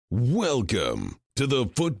Welcome to the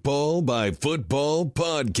Football by Football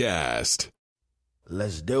podcast.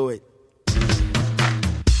 Let's do it.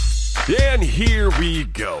 And here we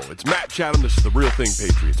go. It's Matt Chatham. This is the Real Thing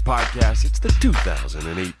Patriots podcast. It's the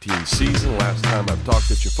 2018 season. Last time I've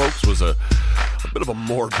talked at you folks was a bit of a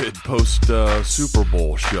morbid post-Super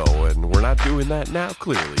Bowl show, and we're not doing that now,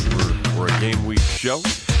 clearly. We're a game week show,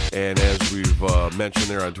 and as we've mentioned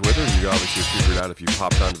there on Twitter, and you obviously have figured out if you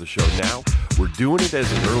popped onto the show now, we're doing it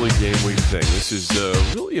as an early game week thing. This is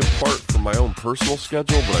really in part from my own personal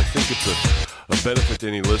schedule, but I think it's a benefit to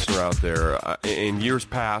any listener out there. In years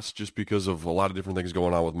past, just because of a lot of different things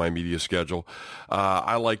going on with my media schedule,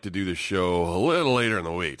 I like to do this show a little later in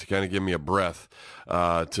the week to kind of give me a breath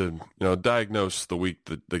to diagnose the week,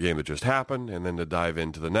 the game that just happened, and then to dive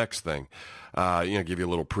into the next thing. Give you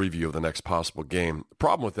a little preview of the next possible game. The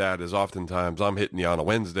problem with that is oftentimes I'm hitting you on a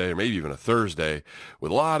Wednesday or maybe even a Thursday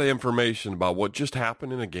with a lot of information about what just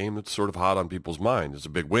happened in a game that's sort of hot on people's mind. It's a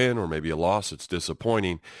big win or maybe a loss. It's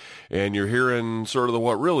disappointing. And you're hearing sort of the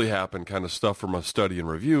what really happened kind of stuff from a study and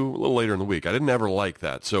review a little later in the week. I didn't ever like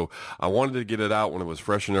that. So I wanted to get it out when it was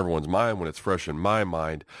fresh in everyone's mind, when it's fresh in my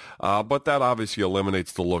mind. But that obviously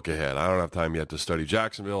eliminates the look ahead. I don't have time yet to study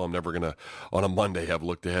Jacksonville. I'm never going to, on a Monday, have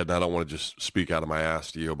looked ahead, and I don't want to just speak out of my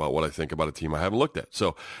ass to you about what I think about a team I haven't looked at.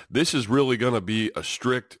 So this is really going to be a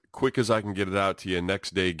strict, quick as I can get it out to you,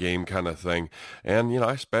 next day game kind of thing. And,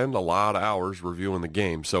 I spend a lot of hours reviewing the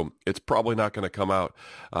game. So it's probably not going to come out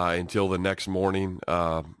until the next morning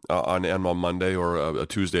on Monday or a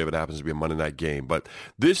Tuesday if it happens to be a Monday night game. But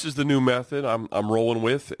this is the new method I'm rolling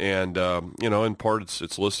with. And, in part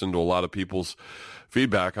it's listened to a lot of people's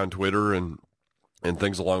feedback on Twitter and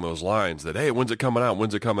things along those lines that, hey, when's it coming out?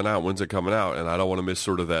 When's it coming out? When's it coming out? And I don't want to miss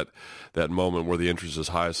sort of that moment where the interest is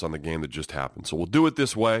highest on the game that just happened. So we'll do it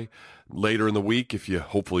this way later in the week.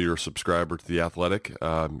 Hopefully you're a subscriber to The Athletic,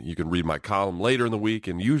 you can read my column later in the week.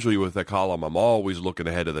 And usually with that column, I'm always looking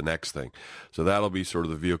ahead of the next thing. So that'll be sort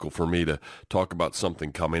of the vehicle for me to talk about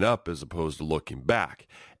something coming up as opposed to looking back.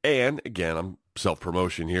 And again, I'm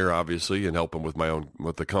self-promotion here, obviously, and helping with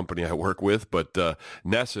the company I work with. But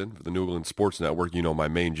NESN, the New England Sports Network, my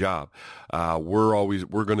main job.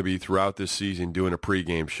 We're going to be throughout this season doing a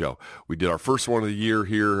pregame show. We did our first one of the year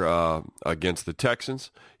here against the Texans.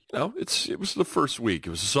 It was the first week. It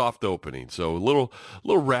was a soft opening, so a little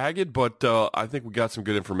ragged, but I think we got some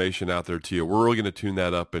good information out there to you. We're really going to tune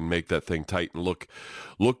that up and make that thing tight and look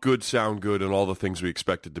good, sound good, and all the things we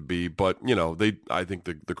expect it to be. But I think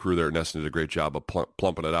the crew there at Nesson did a great job of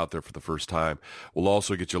plumping it out there for the first time. We'll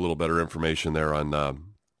also get you a little better information there on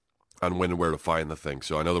when and where to find the thing.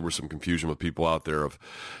 So I know there was some confusion with people out there of,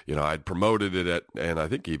 I'd promoted it and I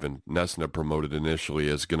think even Nesson had promoted initially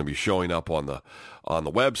as going to be showing up on the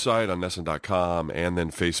website on Nesson.com and then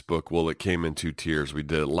Facebook. Well, it came in two tiers. We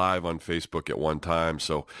did it live on Facebook at one time.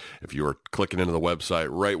 So if you were clicking into the website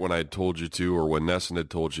right when I had told you to or when Nesson had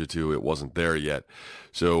told you to, it wasn't there yet.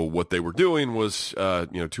 So what they were doing was,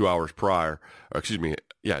 2 hours prior,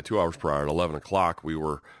 2 hours prior at 11 o'clock, we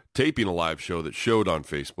were taping a live show that showed on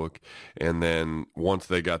Facebook, and then once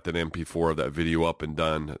they got that MP4 of that video up and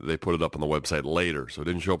done, they put it up on the website later. So it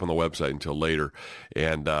didn't show up on the website until later.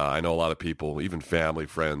 And I know a lot of people, even family,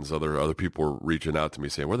 friends, other people were reaching out to me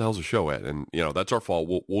saying, "Where the hell's the show at?" And that's our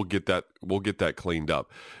fault. We'll get that cleaned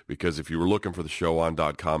up, because if you were looking for the show on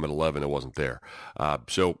 .com at 11, it wasn't there.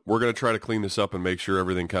 So we're going to try to clean this up and make sure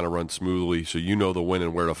everything kind of runs smoothly, so you know the when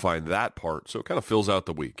and where to find that part. So it kind of fills out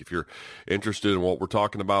the week. If you're interested in what we're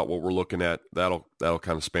talking about, what we're looking at, that'll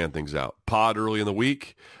kind of span things out. Pod early in the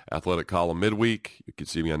week, athletic column midweek. You can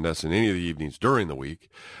see me on Nesson any of the evenings during the week.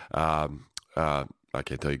 I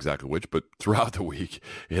can't tell you exactly which, but throughout the week,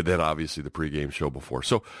 and then obviously the pregame show before.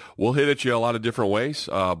 So we'll hit at you a lot of different ways,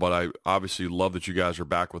 but I obviously love that you guys are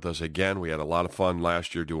back with us again. We had a lot of fun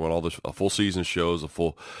last year doing all this, a full season shows, a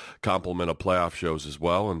full complement of playoff shows as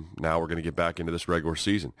well, and now we're going to get back into this regular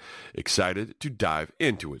season. Excited to dive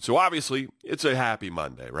into it. So obviously, it's a happy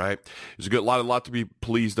Monday, right? There's a lot to be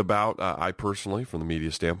pleased about. I personally, from the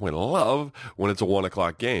media standpoint, love when it's a 1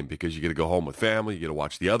 o'clock game, because you get to go home with family, you get to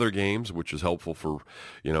watch the other games, which is helpful for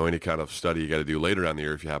any kind of study you got to do later down the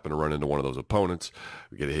year if you happen to run into one of those opponents.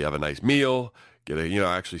 We get to have a nice meal, get to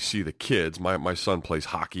actually see the kids. My son plays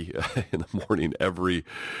hockey in the morning every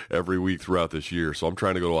week throughout this year, so I'm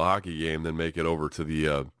trying to go to a hockey game, then make it over to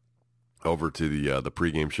the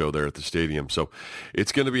pregame show there at the stadium. So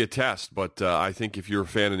it's going to be a test, but I think if you're a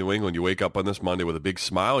fan of New England, you wake up on this Monday with a big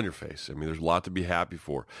smile on your face. I mean, there's a lot to be happy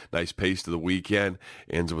for. Nice pace to the weekend,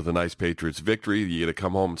 ends with a nice Patriots victory. You get to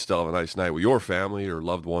come home and still have a nice night with your family or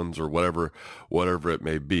loved ones or whatever it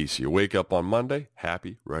may be. So you wake up on Monday,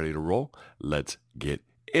 happy, ready to roll. Let's get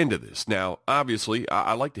into this. Now, obviously,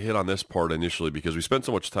 I like to hit on this part initially because we spent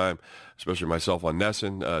so much time, especially myself on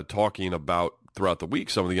Nesson, talking about throughout the week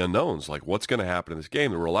some of the unknowns, like what's going to happen in this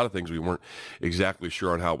game. There were a lot of things we weren't exactly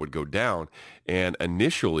sure on how it would go down. And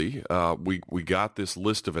initially, we got this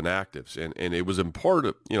list of inactives, and it was in part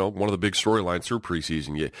of, one of the big storylines through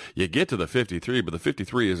preseason. You get to the 53, but the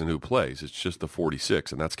 53 isn't who plays. It's just the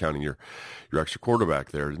 46, and that's counting your extra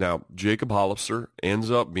quarterback there. Now, Jacob Hollister ends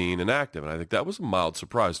up being inactive, and I think that was a mild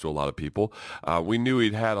surprise to a lot of people. We knew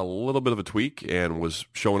he'd had a little bit of a tweak and was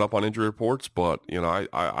showing up on injury reports, but,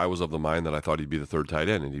 I was of the mind that I thought he'd be the third tight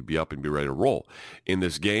end, and he'd be up and be ready to roll. In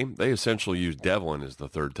this game, they essentially used Devlin as the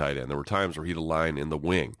third tight end. There were times where he'd line in the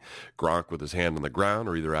wing, Gronk with his hand on the ground,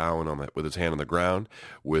 or either Allen with his hand on the ground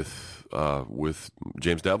with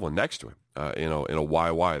James Devlin next to him. In a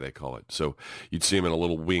YY, they call it. So you'd see him in a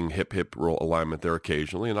little wing hip roll alignment there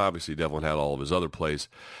occasionally, and obviously Devlin had all of his other plays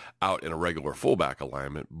out in a regular fullback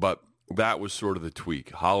alignment, but that was sort of the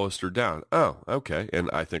tweak. Hollister down. Oh, okay. And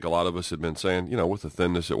I think a lot of us had been saying, with the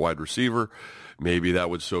thinness at wide receiver, maybe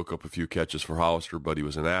that would soak up a few catches for Hollister, but he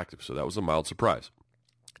was inactive, so that was a mild surprise.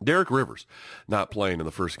 Derek Rivers not playing in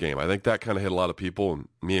the first game. I think that kind of hit a lot of people, and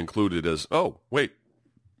me included, as, oh, wait.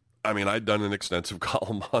 I mean, I'd done an extensive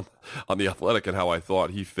column on The Athletic and how I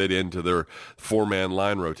thought he fit into their four-man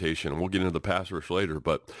line rotation, and we'll get into the pass rush later.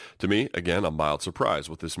 But to me, again, a mild surprise.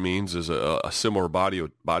 What this means is a similar body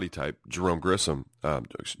type, Grissom.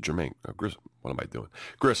 What am I doing?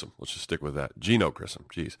 Grissom. Let's just stick with that. Geno Grissom.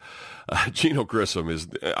 Jeez. Geno Grissom is,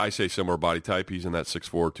 I say, similar body type. He's in that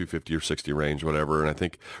 6'4", 250 or 60 range, whatever. And I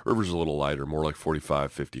think Rivers is a little lighter, more like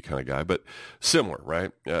 45, 50 kind of guy, but similar,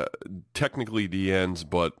 right? Technically DNs,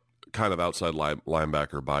 but kind of outside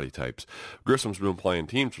linebacker body types. Grissom's been playing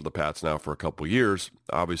teams for the Pats now for a couple years.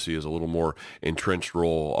 Obviously is a little more entrenched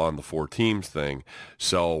role on the four teams thing.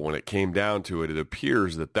 So when it came down to it, it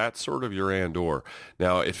appears that that's sort of your and/or.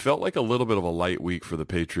 Now, it felt like a little bit of a light week for the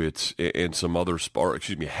Patriots in some other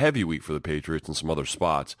heavy week for the Patriots in some other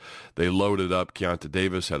spots. They loaded up. Keontae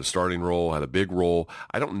Davis had a starting role, had a big role.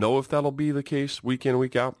 I don't know if that'll be the case week in,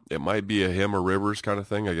 week out. It might be a him or Rivers kind of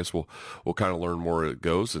thing. I guess we'll kind of learn more as it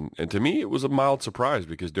goes. And to me, it was a mild surprise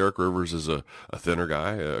because Derek Rivers is a thinner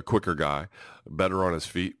guy, a quicker guy, better on his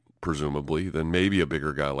feet, presumably, than maybe a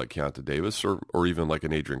bigger guy like Keontae Davis or even like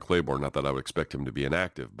an Adrian Claiborne. Not that I would expect him to be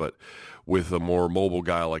inactive, but with a more mobile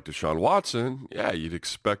guy like Deshaun Watson, yeah, you'd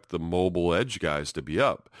expect the mobile edge guys to be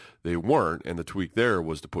up. They weren't, and the tweak there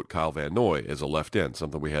was to put Kyle Van Noy as a left end,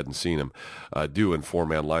 something we hadn't seen him do in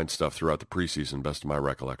four-man line stuff throughout the preseason, best of my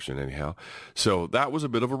recollection anyhow. So that was a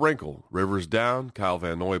bit of a wrinkle. Rivers down, Kyle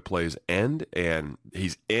Van Noy plays end, and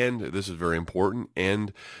he's end, this is very important,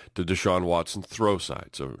 end to Deshaun Watson's throw side.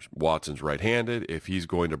 So Watson's right-handed. If he's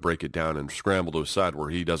going to break it down and scramble to a side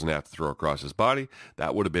where he doesn't have to throw across his body,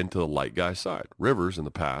 that would have been to the light guy side. Rivers in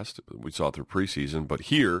the past, we saw through preseason, but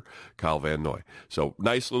here, Kyle Van Noy. So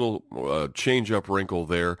nice little change-up wrinkle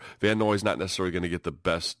there. Van Noy's not necessarily going to get the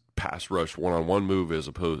best pass rush one-on-one move as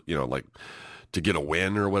opposed, like to get a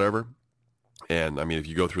win or whatever. And, I mean, if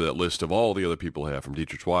you go through that list of all the other people have, from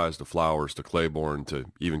Dietrich Wise to Flowers to Claiborne to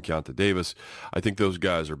even Keontae Davis, I think those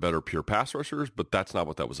guys are better pure pass rushers, but that's not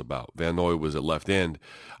what that was about. Van Noy was at left end,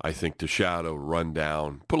 I think, to shadow, run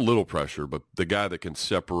down, put a little pressure, but the guy that can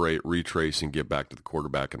separate, retrace, and get back to the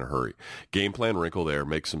quarterback in a hurry. Game plan wrinkle there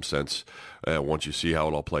makes some sense once you see how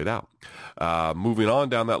it all played out. Moving on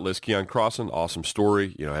down that list, Keon Crossan, awesome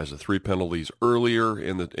story. Has the 3 penalties earlier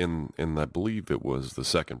in I believe it was the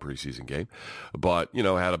second preseason game, but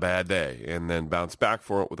had a bad day and then bounced back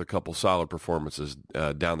for it with a couple solid performances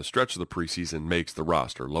down the stretch of the preseason. Makes the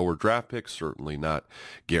roster. Lower draft picks, certainly not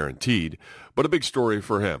guaranteed, but a big story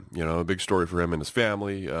for him. A big story for him and his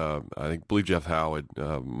family. I believe Jeff Howard,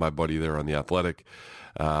 my buddy there on The Athletic,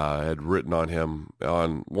 had written on him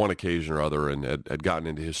on one occasion or other and had gotten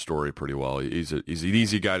into his story pretty well. He's an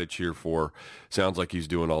easy guy to cheer for. Sounds like he's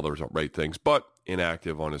doing all the right things, but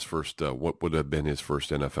inactive on his first, what would have been his first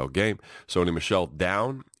NFL game. Sony Michel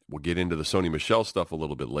down. We'll get into the Sony Michel stuff a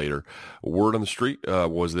little bit later. Word on the street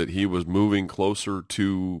was that he was moving closer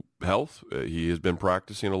to health. He has been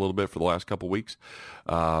practicing a little bit for the last couple weeks.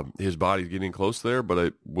 His body's getting close there, but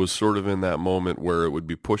it was sort of in that moment where it would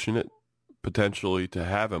be pushing it potentially to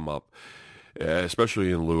have him up,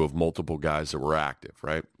 especially in lieu of multiple guys that were active,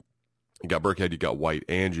 right? You got Burkhead, you got White,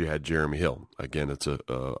 and you had Jeremy Hill. Again, it's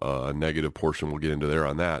a negative portion. We'll get into there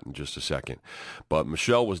on that in just a second. But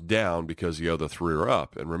Michelle was down because the other three are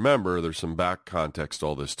up. And remember, there's some back context to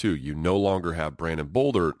all this too. You no longer have Brandon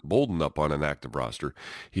Bolden up on an active roster.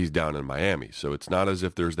 He's down in Miami. So it's not as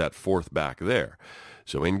if there's that fourth back there.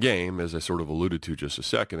 So in game, as I sort of alluded to just a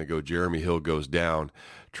second ago, Jeremy Hill goes down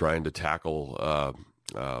trying to tackle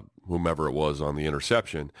whomever it was on the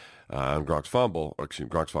interception, on Gronk's fumble,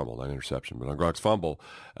 not interception, but on Gronk's fumble,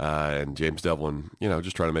 and James Devlin,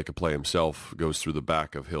 just trying to make a play himself, goes through the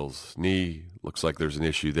back of Hill's knee. Looks like there's an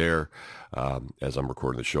issue there. As I'm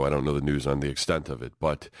recording the show, I don't know the news on the extent of it,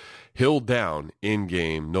 but Hill down in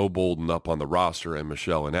game, no Bolden up on the roster, and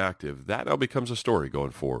Michel inactive. That now becomes a story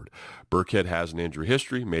going forward. Burkhead has an injury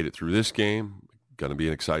history, made it through this game, going to be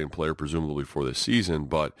an exciting player presumably for this season,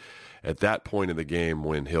 but at that point in the game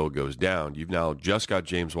when Hill goes down, you've now just got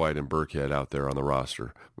James White and Burkhead out there on the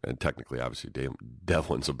roster. And technically, obviously,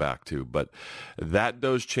 Devlin's a back too. But that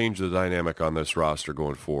does change the dynamic on this roster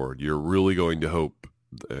going forward. You're really going to hope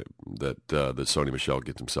that Sony Michel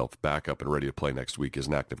gets himself back up and ready to play next week as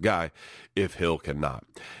an active guy if Hill cannot.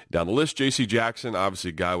 Down the list, J.C. Jackson,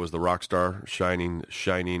 obviously guy was the rock star, shining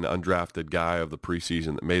undrafted guy of the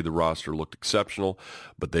preseason that made the roster, looked exceptional,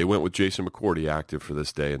 but they went with Jason McCourty active for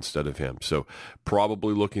this day instead of him. So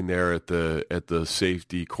probably looking there at the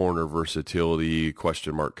safety, corner versatility,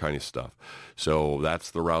 question mark kind of stuff. So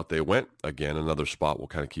that's the route they went. Again, another spot we'll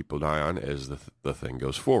kind of keep an eye on as the thing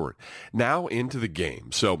goes forward. Now into the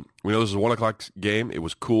game. So we know this is a 1 o'clock game. It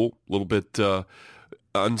was cool, a little bit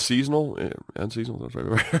unseasonal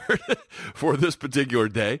for this particular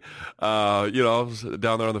day. I was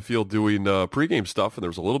down there on the field doing pregame stuff, and there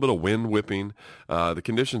was a little bit of wind whipping. The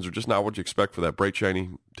conditions are just not what you expect for that bright, shiny,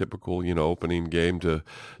 typical, opening game to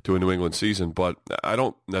a New England season. But I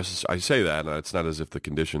don't necessarily, I say that, and it's not as if the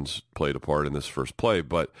conditions played a part in this first play,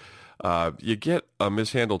 but you get a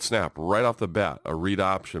mishandled snap right off the bat, a read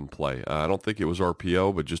option play. I don't think it was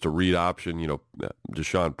RPO, but just a read option,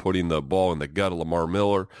 Deshaun putting the ball in the gut of Lamar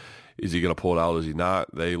Miller. Is he going to pull it out? Is he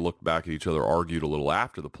not? They looked back at each other, argued a little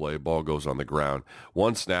after the play. Ball goes on the ground.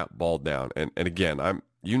 One snap, ball down. And again,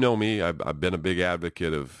 you know me, I've been a big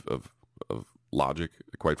advocate of logic,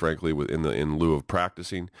 quite frankly, in lieu of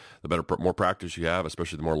practicing. The more practice you have,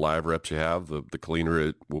 especially the more live reps you have, the cleaner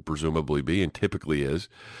it will presumably be, and typically is,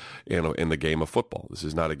 in the game of football. This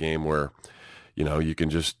is not a game where, you can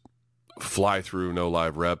just fly through no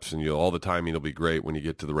live reps and all the timing will be great when you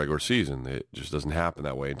get to the regular season. It just doesn't happen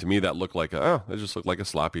that way. And to me, that just looked like a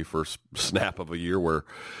sloppy first snap of a year where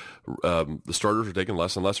the starters are taking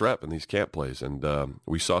less and less rep in these camp plays. And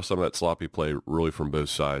we saw some of that sloppy play really from both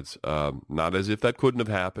sides. Not as if that couldn't have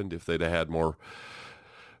happened if they'd have had more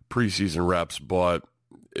preseason reps, but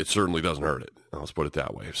it certainly doesn't hurt it. Let's put it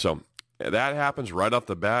that way. So that happens right off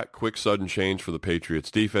the bat. Quick, sudden change for the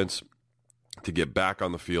Patriots defense to get back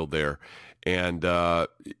on the field there. And, the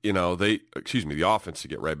offense to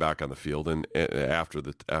get right back on the field and after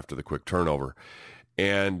the quick turnover.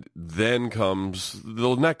 And then comes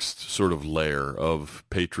the next sort of layer of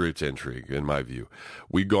Patriots intrigue, in my view.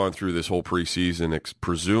 We'd gone through this whole preseason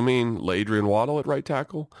presuming Adrian Waddle at right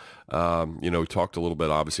tackle. We talked a little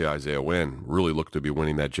bit, obviously Isaiah Wynn really looked to be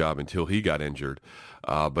winning that job until he got injured.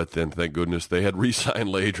 But then, thank goodness, they had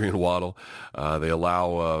re-signed Adrian Waddle. They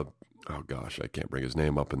allow... I can't bring his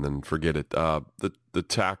name up and then forget it. The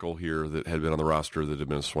tackle here that had been on the roster that had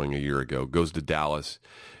been a swing a year ago goes to Dallas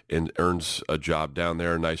and earns a job down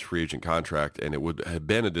there, a nice free agent contract, and it would have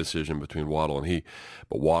been a decision between Waddle and he,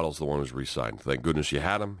 but Waddle's the one who's re-signed. Thank goodness you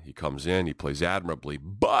had him. He comes in, he plays admirably,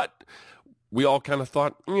 but we all kind of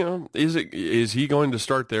thought, is he going to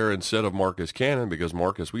start there instead of Marcus Cannon? Because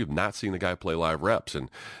Marcus, we have not seen the guy play live reps,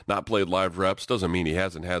 and not played live reps doesn't mean he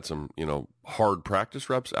hasn't had some, hard practice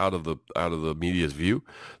reps out of the media's view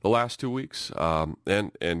the last 2 weeks.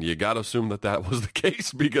 And you got to assume that was the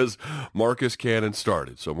case because Marcus Cannon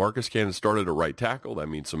started. So Marcus Cannon started at right tackle. That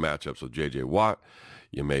means some matchups with J.J. Watt.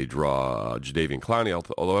 You may draw Jadeveon Clowney,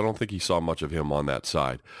 although I don't think he saw much of him on that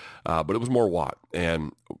side. But it was more Watt.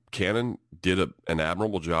 And Cannon did an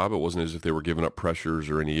admirable job. It wasn't as if they were giving up pressures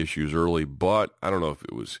or any issues early, but I don't know if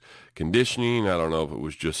it was conditioning. I don't know if it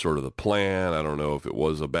was just sort of the plan. I don't know if it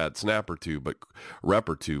was a bad rep or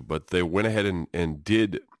two, but they went ahead and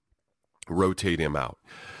did rotate him out.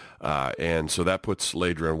 And so that puts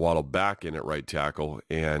Adrian Waddle back in at right tackle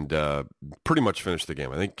and pretty much finished the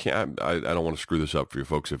game. I think I don't want to screw this up for you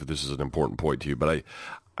folks if this is an important point to you, but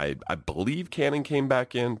I believe Cannon came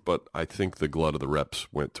back in, but I think the glut of the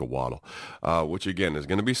reps went to Waddle, which again is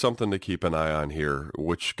going to be something to keep an eye on here,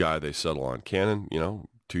 which guy they settle on. Cannon,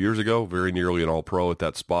 2 years ago, very nearly an all-pro at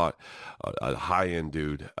that spot, a high-end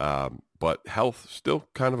dude. But health, still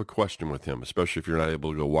kind of a question with him, especially if you're not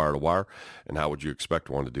able to go wire to wire. And how would you expect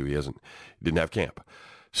one to do? He didn't have camp.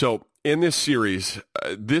 So in this series,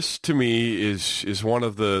 this to me is one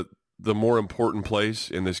of the the more important plays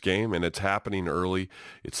in this game, and it's happening early.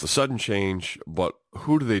 It's the sudden change, but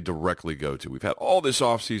who do they directly go to? We've had all this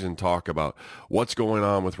offseason talk about what's going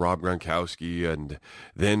on with Rob Gronkowski, and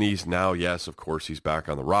then he's now, yes, of course, he's back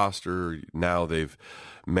on the roster. Now they've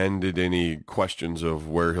mended any questions of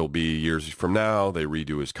where he'll be years from now. They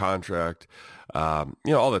redo his contract. All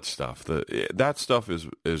that stuff. That stuff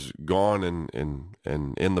is gone and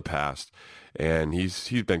in the past. And he's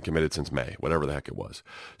been committed since May, whatever the heck it was.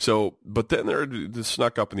 So, but then they're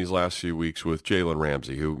snuck up in these last few weeks with Jalen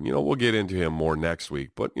Ramsey, who, we'll get into him more next week.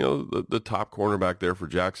 But, the top cornerback there for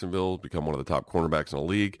Jacksonville, become one of the top cornerbacks in the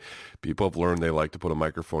league. People have learned they like to put a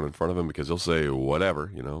microphone in front of him because he'll say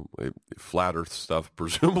whatever, flat earth stuff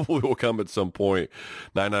presumably will come at some point.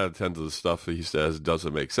 9 out of 10 of the stuff he says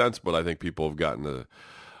doesn't make sense, but I think people have gotten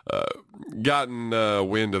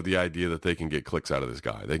wind of the idea that they can get clicks out of this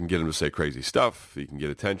guy. They can get him to say crazy stuff. He can get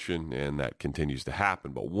attention, and that continues to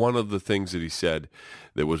happen. But one of the things that he said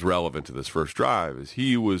that was relevant to this first drive is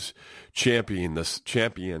he was championing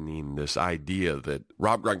this idea that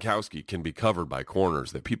Rob Gronkowski can be covered by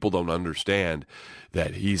corners, that people don't understand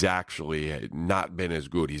that he's actually not been as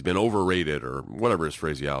good. He's been overrated, or whatever his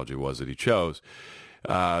phraseology was that he chose.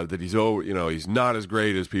 That he's not as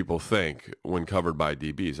great as people think when covered by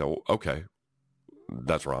DBs. Okay,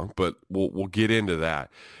 that's wrong, but we'll get into that.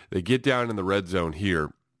 They get down in the red zone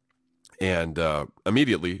here, and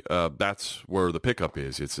immediately that's where the pickup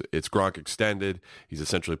is. It's Gronk extended. He's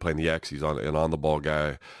essentially playing the X. He's an on-the-ball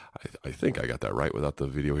guy. I think I got that right without the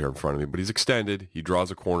video here in front of me, but he's extended. He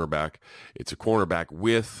draws a cornerback. It's a cornerback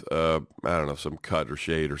with, some cut or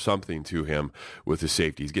shade or something to him with his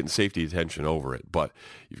safety. He's getting safety attention over it, but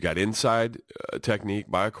you've got inside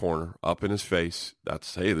technique by a corner up in his face.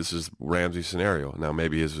 This is Ramsey's scenario. Now,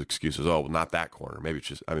 maybe his excuse is, not that corner. Maybe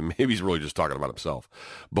he's really just talking about himself,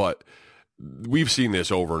 but we've seen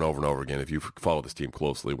this over and over and over again if you follow this team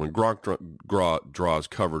closely. When Gronk draws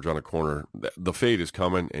coverage on a corner, the fade is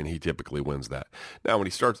coming, and he typically wins that. Now, when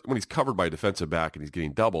he's covered by a defensive back and he's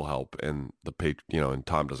getting double help, and and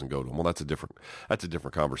Tom doesn't go to him, well, that's a different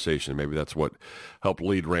conversation. Maybe that's what helped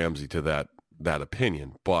lead Ramsey to that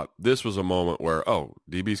opinion. But this was a moment where,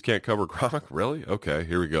 DBs can't cover Gronk? Really? Okay,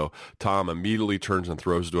 here we go. Tom immediately turns and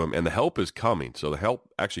throws to him, and the help is coming. So the help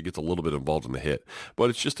actually gets a little bit involved in the hit,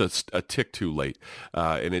 but it's just a tick too late.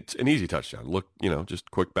 And it's an easy touchdown. Look,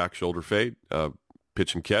 just quick back shoulder fade,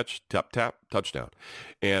 pitch and catch, tap, touchdown.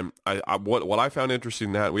 And what I found interesting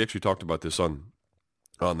in that, we actually talked about this on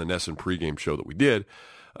the Nesson pregame show that we did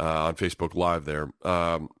on Facebook Live there.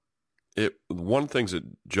 One of the things that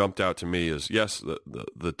jumped out to me is, yes,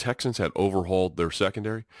 the Texans had overhauled their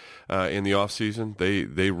secondary in the offseason.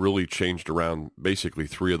 They really changed around basically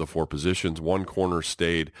 3 of the 4 positions. One corner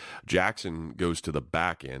stayed. Jackson goes to the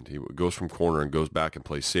back end. He goes from corner and goes back and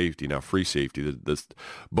plays safety, now free safety.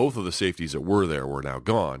 Both of the safeties that were there were now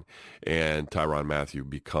gone, and Tyrann Mathieu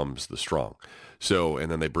becomes the strong. So,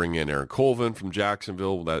 and then they bring in Aaron Colvin from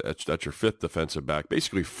Jacksonville. That's your 5th defensive back.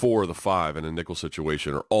 Basically 4 of the 5 in a nickel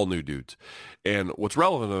situation are all new dudes. And what's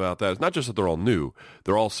relevant about that is not just that they're all new,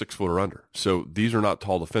 they're all 6 foot or under. So these are not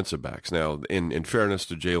tall defensive backs. Now, in fairness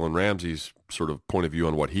to Jalen Ramsey's sort of point of view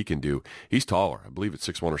on what he can do, he's taller. I believe it's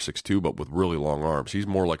 6'1" or 6'2", but with really long arms. He's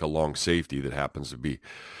more like a long safety that happens to be,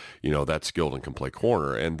 that skilled and can play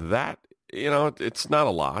corner. And that, it's not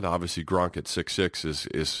a lot. Obviously, Gronk at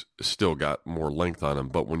 6'6" is still got more length on him.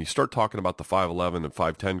 But when you start talking about the 5'11" and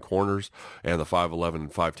 5'10" corners and the 5'11"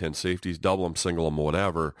 and 5'10" safeties, double them, single them,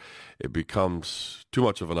 whatever, it becomes too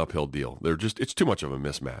much of an uphill deal. It's too much of a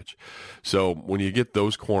mismatch. So when you get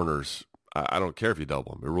those corners, I don't care if you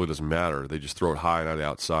double them. It really doesn't matter. They just throw it high and out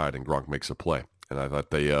outside, and Gronk makes a play. And I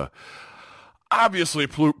thought they obviously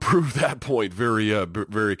proved that point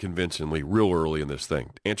very convincingly real early in this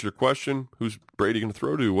thing. To answer your question, who's Brady going to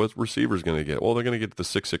throw to? What receiver's going to get? Well, they're going to get the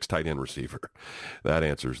 6'6" tight end receiver. That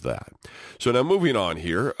answers that. So now moving on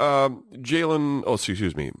here, now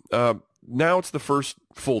it's the first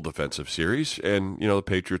full defensive series, and the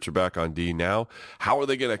Patriots are back on D now. How are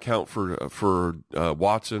they going to account for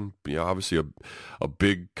Watson? Obviously a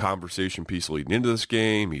big conversation piece leading into this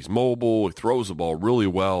game. He's mobile. He throws the ball really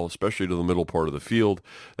well, especially to the middle part of the field.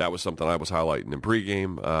 That was something I was highlighting in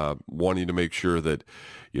pregame, wanting to make sure that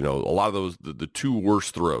a lot of those, the 2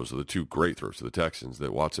 worst throws, or the 2 great throws to the Texans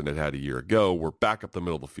that Watson had a year ago, were back up the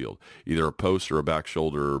middle of the field, either a post or a back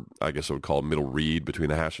shoulder. I guess I would call it middle read between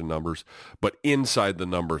the hash and numbers, but inside the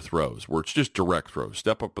number throws where it's just direct throws.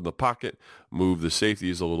 Step up in the pocket, move the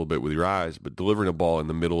safeties a little bit with your eyes, but delivering a ball in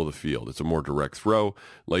the middle of the field. It's a more direct throw,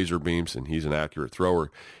 laser beams, and he's an accurate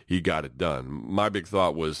thrower. He got it done. My big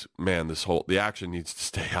thought was, man, the action needs to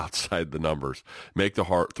stay outside the numbers. Make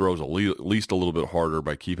the throws at least a little bit harder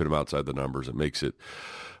by keeping them outside the numbers. It makes it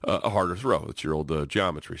a harder throw. It's your old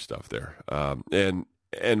geometry stuff there.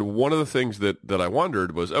 And one of the things that I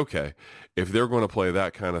wondered was, okay, if they're going to play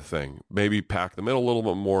that kind of thing, maybe pack the middle a little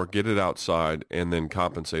bit more, get it outside, and then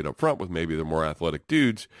compensate up front with maybe the more athletic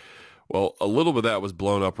dudes. Well, a little bit of that was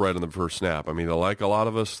blown up right in the first snap. I mean, like a lot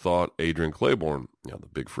of us thought Adrian Claiborne, the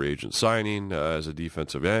big free agent signing as a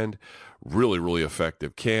defensive end, really, really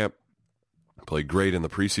effective camp, played great in the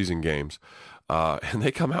preseason games. And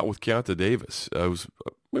they come out with Keontae Davis. It was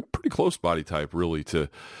a pretty close body type, really, to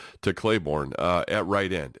Claiborne at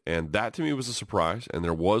right end. And that, to me, was a surprise. And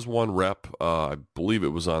there was one rep, I believe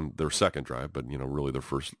it was on their second drive, but, really their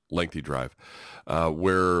first lengthy drive,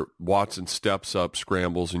 where Watson steps up,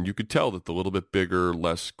 scrambles, and you could tell that the little bit bigger,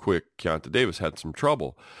 less quick Keontae Davis had some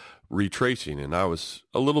trouble retracing. And I was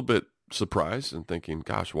a little bit surprised and thinking,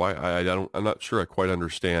 gosh, why? I'm not sure I quite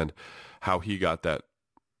understand how he got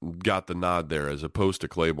the nod there as opposed to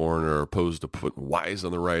Claiborne or opposed to putting Wise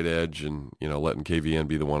on the right edge and, letting KVN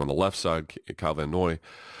be the one on the left side, Kyle Van Noy.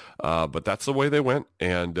 But that's the way they went.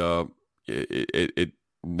 And it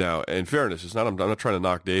now, in fairness, I'm not trying to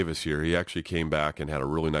knock Davis here. He actually came back and had a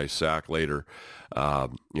really nice sack later,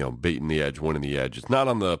 baiting the edge, winning the edge. It's not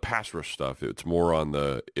on the pass rush stuff. It's more on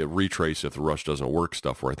the retrace if the rush doesn't work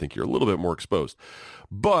stuff where I think you're a little bit more exposed.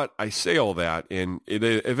 But I say all that, and it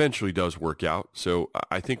eventually does work out. So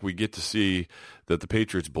I think we get to see that the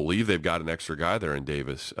Patriots believe they've got an extra guy there in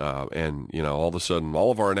Davis. And all of a sudden,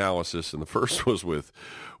 all of our analysis, and the first was with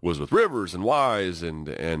Rivers and Wise and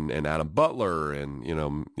Adam Butler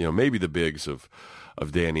and maybe the bigs of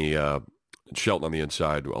Danny Shelton on the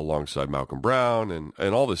inside alongside Malcolm Brown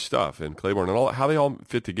and all this stuff and Claiborne and all how they all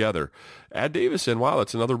fit together. Add Davis in, wow,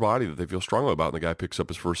 that's another body that they feel strongly about, and the guy picks up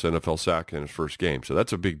his first NFL sack in his first game. So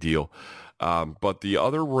that's a big deal. But the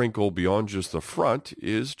other wrinkle beyond just the front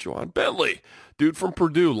is Juwan Bentley, dude from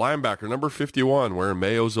Purdue, linebacker, number 51, wearing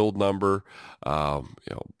Mayo's old number.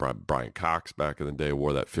 Brian Cox back in the day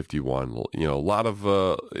wore that 51. A lot of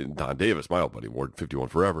Don Davis, my old buddy, wore 51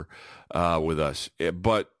 forever with us.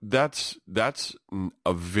 But that's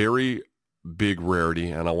a very big rarity,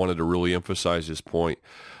 and I wanted to really emphasize this point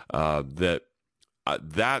that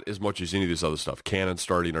as much as any of this other stuff, Cannon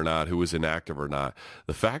starting or not, who was inactive or not,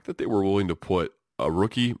 the fact that they were willing to put a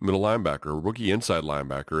rookie middle linebacker, a rookie inside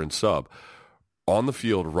linebacker and sub on the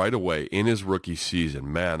field right away in his rookie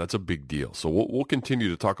season, man, that's a big deal. So we'll continue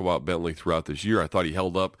to talk about Bentley throughout this year. I thought he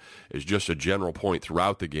held up as just a general point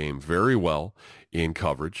throughout the game very well in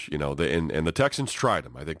coverage. And the Texans tried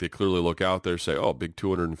him. I think they clearly look out there, say, oh, big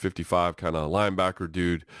 255 kind of linebacker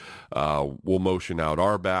dude. We'll motion out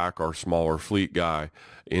our back, our smaller fleet guy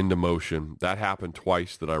into motion. That happened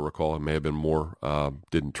twice that I recall. It may have been more,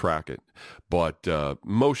 didn't track it. But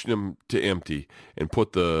motion him to empty and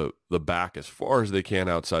put the back as far as they can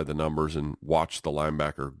outside the numbers and watch the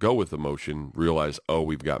linebacker go with the motion, realize, oh,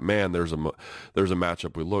 we've got man, there's a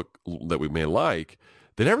matchup that we may like.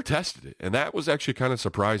 They never tested it, and that was actually kind of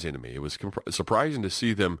surprising to me. It was surprising to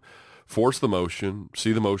see them force the motion,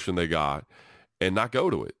 see the motion they got, and not go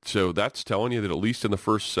to it. So that's telling you that at least in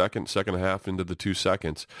the second and a half into the 2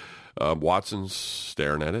 seconds, Watson's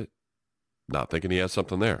staring at it, not thinking he has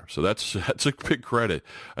something there. So that's a big credit.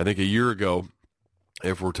 I think a year ago,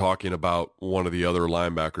 if we're talking about one of the other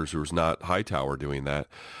linebackers who was not Hightower doing that,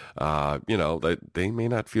 they may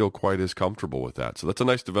not feel quite as comfortable with that. So that's a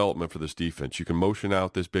nice development for this defense. You can motion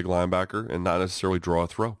out this big linebacker and not necessarily draw a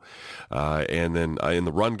throw. And then in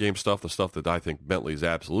the run game stuff, the stuff that I think Bentley is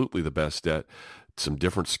absolutely the best at, some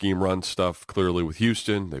different scheme run stuff clearly with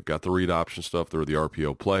Houston. They've got the read option stuff. There are the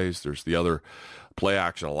RPO plays. There's the other play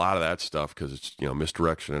action, a lot of that stuff because it's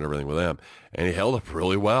misdirection and everything with them. And he held up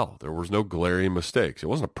really well. There was no glaring mistakes. It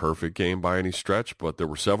wasn't a perfect game by any stretch, but there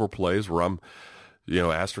were several plays where I'm,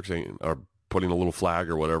 asterisking or putting a little flag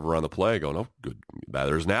or whatever on the play going, oh, good.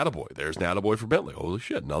 There's an attaboy. There's an attaboy for Bentley. Holy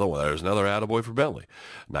shit, another one. There's another attaboy for Bentley.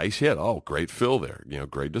 Nice hit. Oh, great fill there.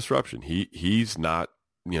 Great disruption. He's not,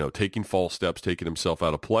 taking false steps, taking himself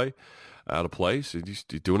out of place. He's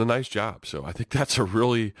doing a nice job. So I think that's a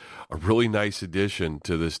really nice addition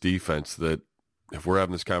to this defense that if we're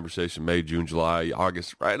having this conversation May, June, July,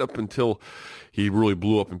 August, right up until he really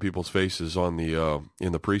blew up in people's faces on the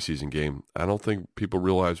in the preseason game, I don't think people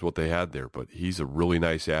realize what they had there, but he's a really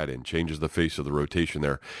nice add-in, changes the face of the rotation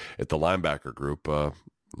there at the linebacker group.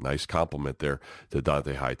 Nice compliment there to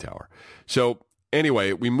Dante Hightower. So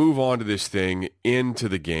anyway, we move on to this thing into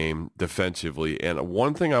the game defensively. And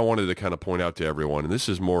one thing I wanted to kind of point out to everyone, and this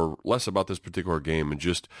is less about this particular game and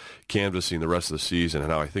just canvassing the rest of the season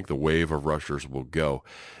and how I think the wave of rushers will go.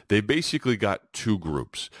 They basically got two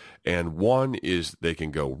groups. And one is they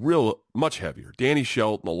can go real much heavier. Danny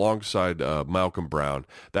Shelton alongside Malcolm Brown.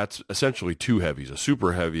 That's essentially two heavies, a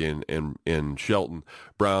super heavy in Shelton.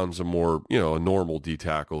 Brown's a more, a normal D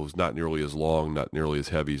tackle who's not nearly as long, not nearly as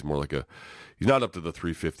heavy. He's more like he's not up to the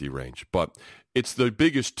 350 range. But it's the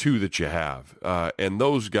biggest two that you have. And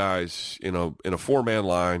those guys, in a four-man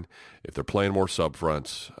line, if they're playing more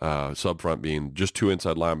subfronts, subfront being just two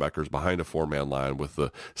inside linebackers behind a four-man line with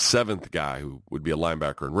the seventh guy who would be a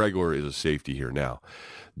linebacker and regular is a safety here now.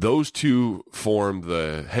 Those two form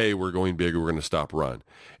the, hey, we're going big, we're going to stop run.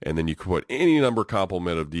 And then you can put any number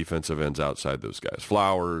complement of defensive ends outside those guys.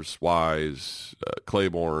 Flowers, Wise,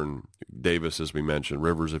 Claiborne, Davis, as we mentioned,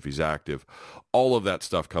 Rivers if he's active. All of that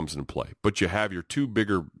stuff comes into play. But you have your two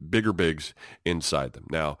bigger bigs inside them.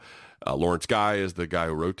 Now, Lawrence Guy is the guy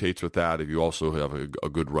who rotates with that if you also have a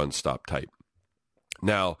good run-stop type.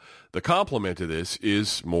 Now, the complement to this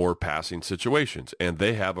is more passing situations, and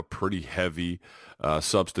they have a pretty heavy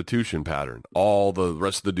substitution pattern. All the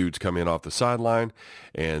rest of the dudes come in off the sideline,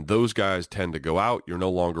 and those guys tend to go out. You're no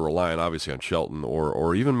longer relying, obviously, on Shelton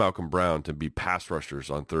or even Malcolm Brown to be pass rushers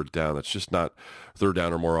on third down. That's just not third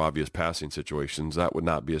down or more obvious passing situations. That would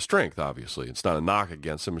not be a strength, obviously. It's not a knock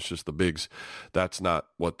against them. It's just the bigs. That's not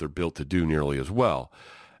what they're built to do nearly as well.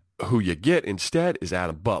 Who you get instead is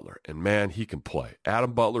Adam Butler, and man, he can play.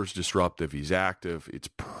 Adam Butler's disruptive. He's active. It's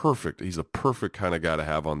perfect. He's the perfect kind of guy to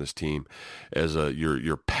have on this team as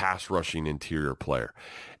your pass rushing interior player.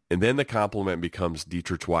 And then the complement becomes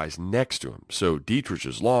Dietrich Wise next to him. So Dietrich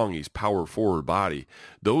is long. He's power forward body.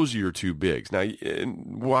 Those are your two bigs. Now,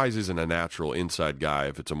 Wise isn't a natural inside guy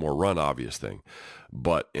if it's a more run obvious thing.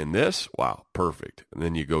 But in this, wow, perfect. And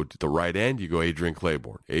then you go to the right end, you go Adrian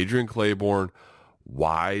Claiborne,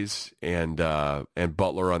 Wise and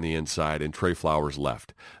Butler on the inside, and Trey Flowers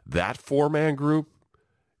left. That four-man group,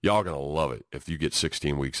 y'all going to love it if you get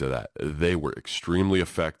 16 weeks of that. They were extremely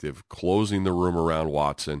effective closing the room around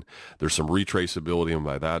Watson. There's some retraceability, and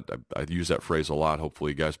by that, I use that phrase a lot.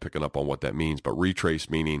 Hopefully you guys picking up on what that means. But retrace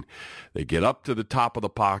meaning they get up to the top of the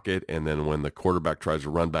pocket, and then when the quarterback tries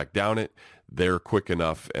to run back down it, they're quick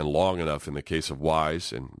enough and long enough in the case of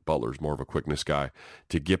Wise, and Butler's more of a quickness guy,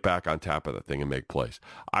 to get back on top of that thing and make plays.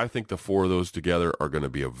 I think the four of those together are going to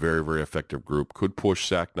be a very, very effective group. Could push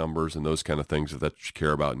sack numbers and those kind of things if that's what you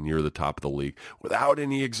care about near the top of the league without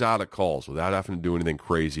any exotic calls, without having to do anything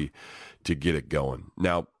crazy to get it going.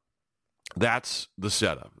 Now, that's the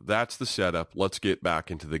setup. Let's get back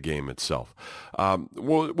into the game itself.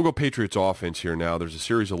 We'll go Patriots offense here now. There's a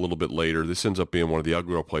series a little bit later. This ends up being one of the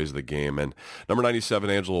uglier plays of the game. And number 97,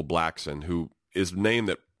 Angelo Blackson, who is a name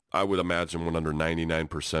that I would imagine went under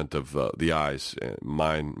 99% of the eyes,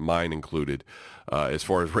 mine included, as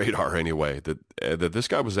far as radar anyway, that this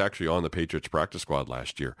guy was actually on the Patriots practice squad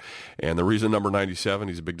last year. And the reason number 97,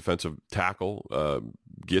 he's a big defensive tackle,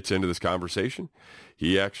 gets into this conversation,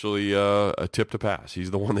 he actually tipped a pass.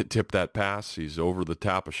 He's the one that tipped that pass. He's over the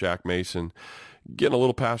top of Shaq Mason, getting a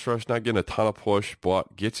little pass rush, not getting a ton of push,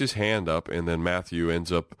 but gets his hand up, and then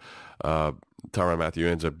Tyrann Mathieu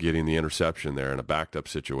ends up getting the interception there in a backed up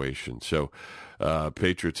situation. So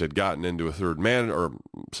Patriots had gotten into a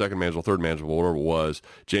second manageable, third manageable, whatever it was.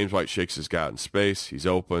 James White shakes his guy in space. He's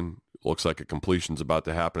open. Looks like a completion's about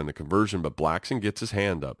to happen in the conversion, but Blackson gets his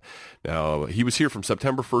hand up. Now, he was here from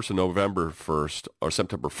September 1st to November 1st, or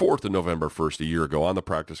September 4th to November 1st a year ago on the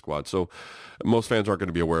practice squad. So most fans aren't going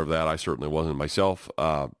to be aware of that. I certainly wasn't myself,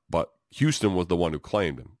 but Houston was the one who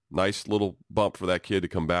claimed him. Nice little bump for that kid to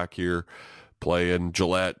come back here, play in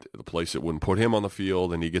Gillette, the place that wouldn't put him on the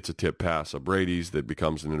field, and he gets a tip pass of Brady's that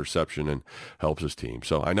becomes an interception and helps his team.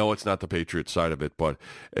 So I know it's not the Patriots side of it, but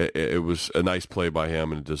it was a nice play by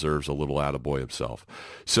him, and it deserves a little attaboy himself.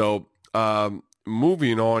 So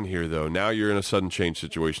moving on here, though, now you're in a sudden change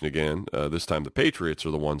situation again. This time the Patriots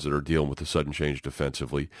are the ones that are dealing with the sudden change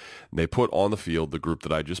defensively. And they put on the field the group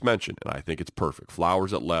that I just mentioned, and I think it's perfect.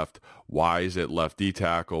 Flowers at left, Wise at left D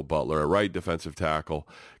tackle, Butler at right defensive tackle,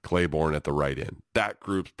 Claiborne at the right end. That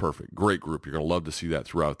group's perfect. Great group. You're going to love to see that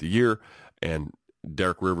throughout the year. And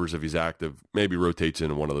Derek Rivers, if he's active, maybe rotates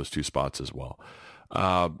in one of those two spots as well.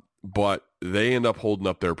 But they end up holding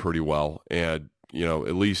up there pretty well, and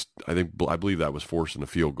at least I believe that was forcing a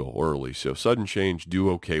field goal early. So sudden change, do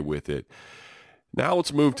okay with it. Now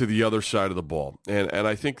let's move to the other side of the ball, and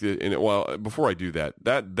I think that, before I do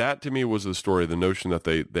that to me was the story, the notion that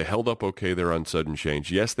they held up okay there on sudden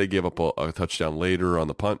change. Yes, they gave up a touchdown later on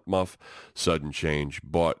the punt muff, sudden change,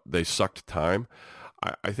 but they sucked time.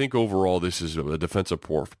 I think overall this is a defensive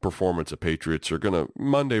performance. The Patriots are going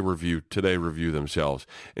to today review themselves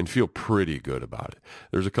and feel pretty good about it.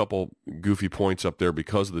 There's a couple goofy points up there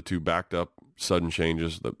because of the two backed up sudden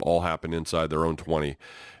changes that all happen inside their own 20,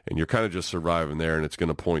 and you're kind of just surviving there, and it's going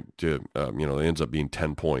to point to, it ends up being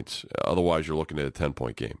 10 points. Otherwise, you're looking at a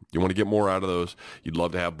 10-point game. You want to get more out of those. You'd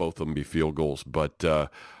love to have both of them be field goals, but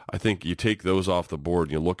I think you take those off the board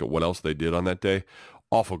and you look at what else they did on that day.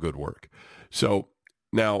 Awful good work. So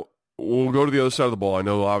now we'll go to the other side of the ball. I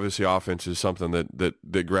know obviously offense is something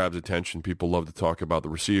that grabs attention. People love to talk about the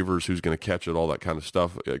receivers, who's going to catch it, all that kind of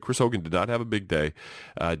stuff. Chris Hogan did not have a big day.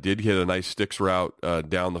 Did hit a nice sticks route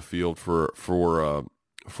down the field for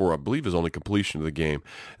I believe his only completion of the game,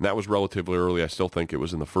 and that was relatively early. I still think it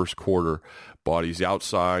was in the first quarter, but he's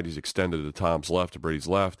outside. He's extended to Tom's left, to Brady's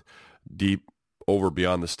left, deep over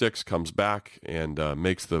beyond the sticks, comes back and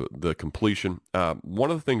makes the completion. One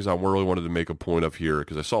of the things I really wanted to make a point of here,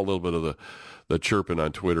 because I saw a little bit of the chirping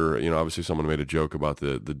on Twitter. Obviously someone made a joke about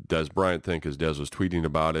the Des Bryant thing because Des was tweeting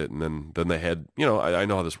about it, and then they had, I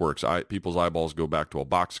know how this works. People's eyeballs go back to a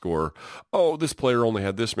box score. Oh, this player only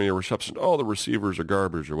had this many receptions. Oh, the receivers are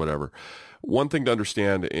garbage or whatever. One thing to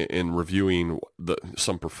understand in reviewing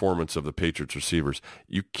some performance of the Patriots receivers,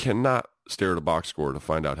 you cannot stare at a box score to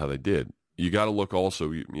find out how they did. You got to look also,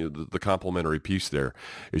 the complementary piece there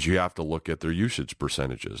is you have to look at their usage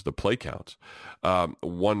percentages, the play counts.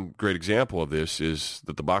 One great example of this is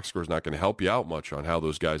that the box score is not going to help you out much on how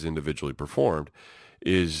those guys individually performed,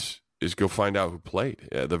 is go find out who played.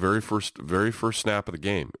 The very first snap of the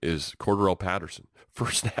game is Cordarrelle Patterson.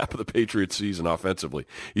 First snap of the Patriots season offensively.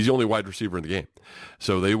 He's the only wide receiver in the game.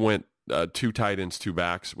 So they went two tight ends, two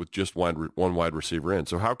backs with just one wide receiver in.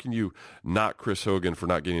 So how can you knock Chris Hogan for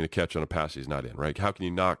not getting a catch on a pass he's not in, right? How can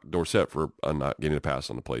you knock Dorsett for not getting a pass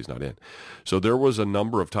on the play he's not in? So there was a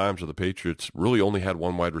number of times where the Patriots really only had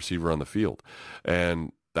one wide receiver on the field.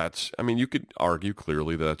 And you could argue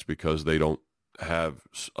clearly that's because they don't have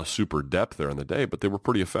a super depth there in the day, but they were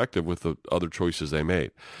pretty effective with the other choices they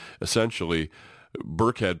made. Essentially,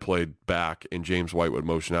 Burkhead played back, and James White would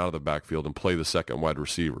motion out of the backfield and play the second wide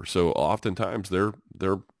receiver. So oftentimes they're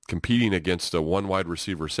competing against a one wide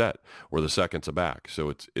receiver set where the second's a back.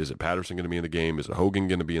 So is it Patterson going to be in the game? Is it Hogan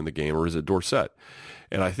going to be in the game? Or is it Dorsett?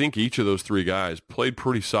 And I think each of those three guys played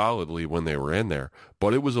pretty solidly when they were in there,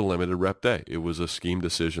 but it was a limited rep day. It was a scheme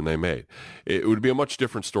decision they made. It would be a much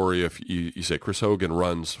different story if you say Chris Hogan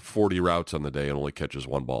runs 40 routes on the day and only catches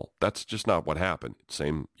one ball. That's just not what happened.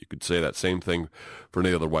 You could say that same thing for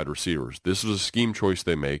any other wide receivers. This was a scheme choice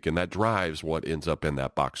they make, and that drives what ends up in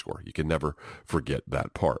that box score. You can never forget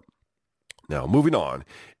that part. Now, moving on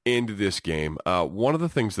into this game, one of the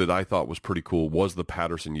things that I thought was pretty cool was the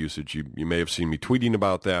Patterson usage. You may have seen me tweeting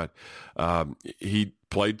about that. He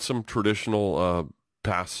played some traditional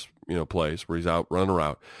pass plays where he's out running a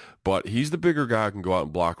route, but he's the bigger guy who can go out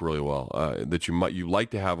and block really well, that you like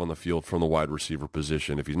to have on the field from the wide receiver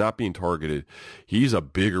position. If he's not being targeted, he's a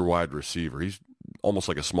bigger wide receiver. He's almost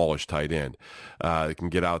like a smallish tight end. They can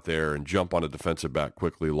get out there and jump on a defensive back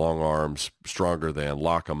quickly, long arms, stronger than,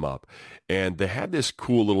 lock him up. And they had this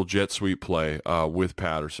cool little jet sweep play with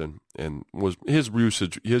Patterson, and his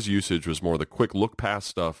usage was more the quick look pass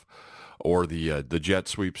stuff, or the jet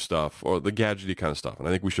sweep stuff, or the gadgety kind of stuff. And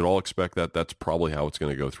I think we should all expect that that's probably how it's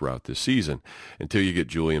going to go throughout this season until you get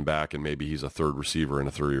Julian back and maybe he's a third receiver in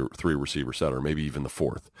a three receiver set, or maybe even the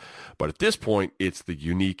fourth. But at this point, it's the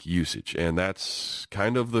unique usage, and that's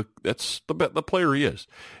kind of the player he is.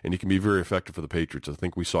 And he can be very effective for the Patriots. I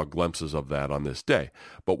think we saw glimpses of that on this day.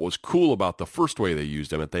 But what was cool about the first way they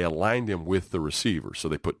used him, they aligned him with the receiver. So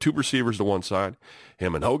they put two receivers to one side,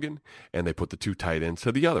 him and Hogan, and they put the two tight ends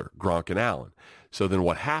to the other, Gronk and Allen. So then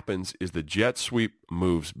what happens is the jet sweep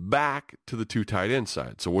moves back to the two tight end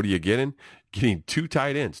side. So what are you getting? Getting two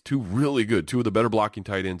tight ends, two really good, two of the better blocking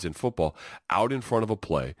tight ends in football, out in front of a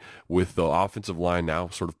play with the offensive line now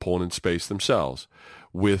sort of pulling in space themselves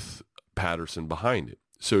with Patterson behind it.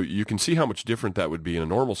 So you can see how much different that would be in a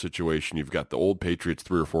normal situation. You've got the old Patriots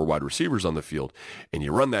 3 or 4 wide receivers on the field, and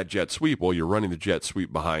you run that jet sweep. Well, you're running the jet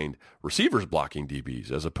sweep behind receivers blocking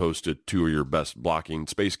DBs as opposed to two of your best blocking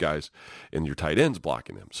space guys and your tight ends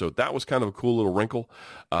blocking them. So that was kind of a cool little wrinkle.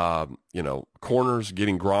 corners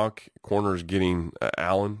getting Gronk, corners getting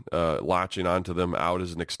Allen, latching onto them out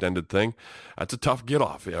as an extended thing. That's a tough get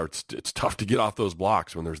off. It's tough to get off those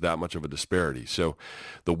blocks when there's that much of a disparity. So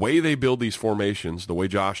the way they build these formations, the way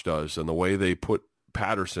Josh does, and the way they put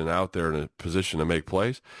Patterson out there in a position to make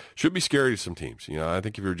plays should be scary to some teams. I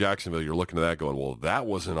think if you're Jacksonville, you're looking at that going, well, that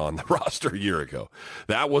wasn't on the roster a year ago.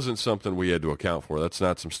 That wasn't something we had to account for. That's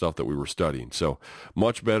not some stuff that we were studying. So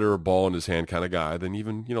much better ball in his hand kind of guy than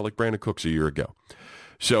even, like Brandon Cooks a year ago.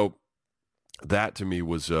 So that to me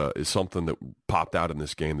was is something that popped out in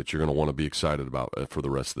this game that you're going to want to be excited about for the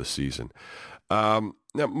rest of the season.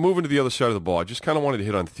 Now, moving to the other side of the ball, I just kind of wanted to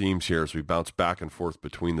hit on themes here as we bounce back and forth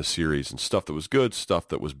between the series and stuff that was good, stuff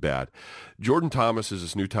that was bad. Jordan Thomas is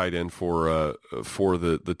this new tight end for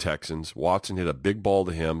the Texans. Watson hit a big ball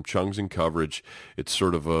to him. Chung's in coverage. It's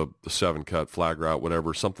sort of a 7-cut, flag route,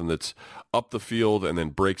 whatever, something that's up the field and then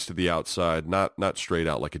breaks to the outside, not straight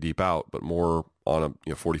out like a deep out, but more on a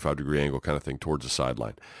 45-degree angle kind of thing towards the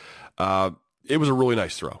sideline. It was a really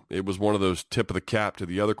nice throw. It was one of those tip of the cap to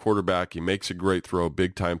the other quarterback. He makes a great throw,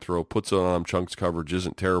 big-time throw, puts it on him. Chunk's coverage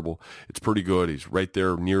isn't terrible. It's pretty good. He's right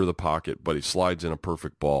there near the pocket, but he slides in a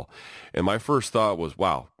perfect ball. And my first thought was,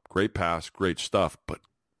 wow, great pass, great stuff, but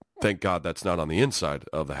thank God that's not on the inside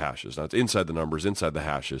of the hashes. Now, it's inside the numbers, inside the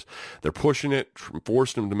hashes. They're pushing it,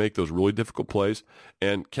 forcing him to make those really difficult plays.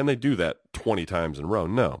 And can they do that 20 times in a row?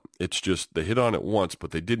 No. It's just they hit on it once,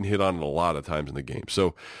 but they didn't hit on it a lot of times in the game.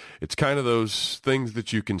 So it's kind of those things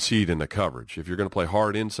that you concede in the coverage. If you're going to play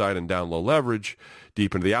hard inside and down low leverage,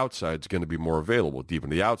 deep into the outside is going to be more available. Deep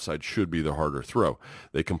into the outside should be the harder throw.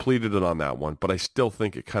 They completed it on that one, but I still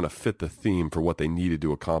think it kind of fit the theme for what they needed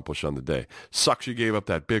to accomplish on the day. Sucks you gave up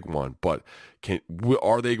that big one, but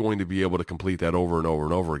are they going to be able to complete that over and over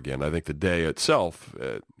and over again? I think the day itself,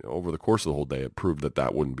 over the course of the whole day, it proved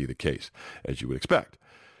that wouldn't be the case, as you would expect.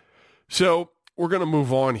 So we're going to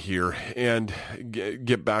move on here and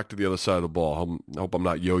get back to the other side of the ball. I hope I'm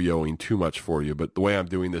not yo-yoing too much for you, but the way I'm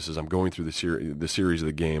doing this is I'm going through the series of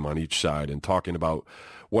the game on each side and talking about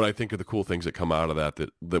what I think are the cool things that come out of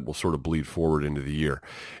that will sort of bleed forward into the year.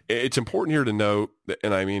 It's important here to note,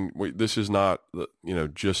 and I mean, this is not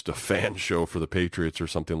just a fan show for the Patriots or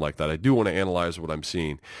something like that. I do want to analyze what I'm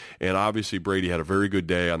seeing. And obviously Brady had a very good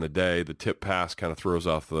day on the day. The tip pass kind of throws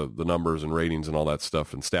off the numbers and ratings and all that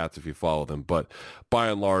stuff and stats if you follow them. But by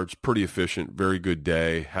and large, pretty efficient, very good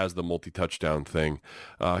day, has the multi-touchdown thing.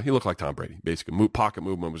 He looked like Tom Brady, basically. Pocket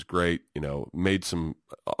movement was great, made some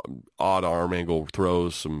odd arm angle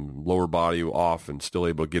throws, some lower body off and still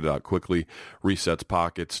able to get it out quickly, resets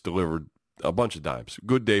pockets, delivered a bunch of dimes.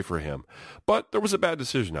 Good day for him. But there was a bad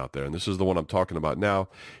decision out there, and this is the one I'm talking about now.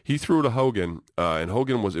 He threw to Hogan, and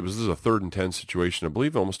Hogan this is a 3rd and 10 situation, I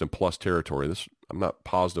believe almost in plus territory. I'm not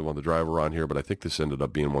positive on the drive around here, but I think this ended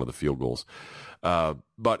up being one of the field goals.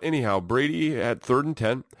 But anyhow, Brady had 3rd and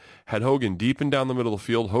 10, had Hogan deep and down the middle of the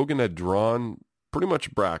field. Hogan had drawn pretty much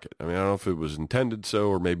a bracket. I mean, I don't know if it was intended so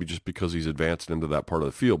or maybe just because he's advanced into that part of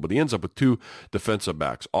the field, but he ends up with 2 defensive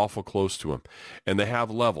backs awful close to him. And they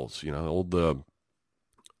have levels,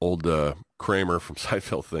 old Kramer from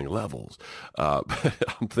Seinfeld thing, levels.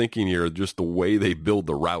 I'm thinking here just the way they build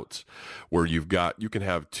the routes where you can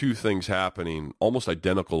have 2 things happening almost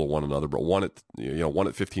identical to one another, but one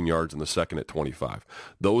at 15 yards and the second at 25.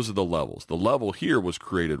 Those are the levels. The level here was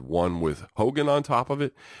created, one with Hogan on top of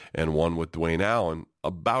it and one with Dwayne Allen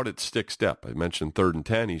about at stick step. I mentioned 3rd and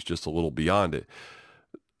 10. He's just a little beyond it.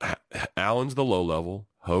 Allen's the low level.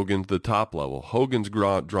 Hogan's the top level. Hogan's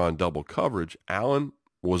drawn double coverage. Allen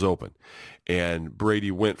was open, and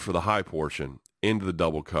Brady went for the high portion into the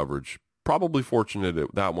double coverage. Probably fortunate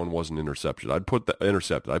that one wasn't intercepted. I'd put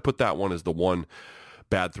that one as the one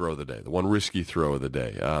bad throw of the day, the one risky throw of the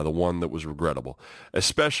day, the one that was regrettable,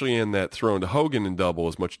 especially in that throwing to Hogan in double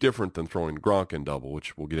is much different than throwing Gronk in double,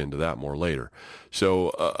 which we'll get into that more later.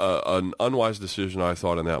 So an unwise decision, I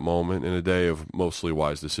thought, in that moment, in a day of mostly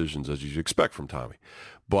wise decisions, as you'd expect from Tommy.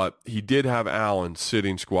 But he did have Allen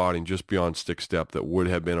sitting, squatting just beyond stick step that would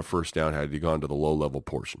have been a first down had he gone to the low-level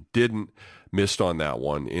portion. Didn't, missed on that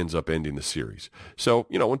one, ends up ending the series. So,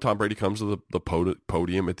 when Tom Brady comes to the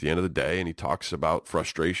podium at the end of the day and he talks about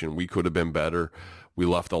frustration, we could have been better, we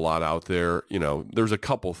left a lot out there, there's a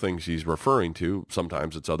couple things he's referring to.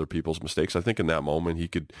 Sometimes it's other people's mistakes. I think in that moment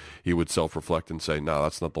he would self-reflect and say, no,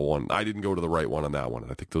 that's not the one. I didn't go to the right one on that one.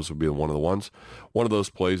 And I think those would be one of those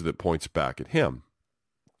plays that points back at him.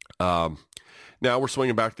 Now we're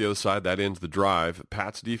swinging back to the other side. That ends the drive.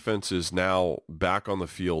 Pat's defense is now back on the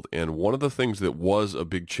field, and one of the things that was a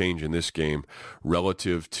big change in this game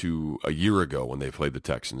relative to a year ago when they played the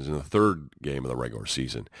Texans in the 3rd game of the regular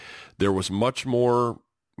season, there was much more,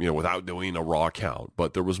 without doing a raw count.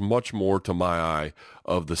 But there was much more to my eye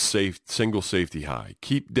of the single safety high.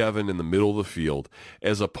 Keep Devin in the middle of the field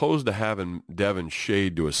as opposed to having Devin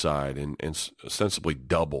shade to a side and ostensibly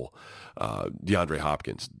double DeAndre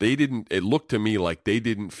Hopkins. It looked to me like they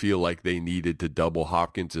didn't feel like they needed to double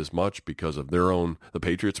Hopkins as much because of the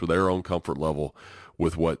Patriots with their own comfort level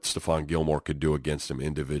with what Stephon Gilmore could do against him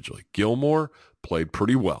individually. Gilmore played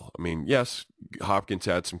pretty well. I mean, yes, Hopkins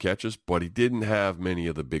had some catches, but he didn't have many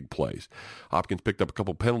of the big plays. Hopkins picked up a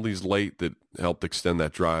couple penalties late that helped extend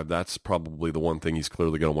that drive. That's probably the one thing he's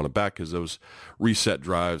clearly going to want to back, because those reset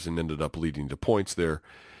drives and ended up leading to points there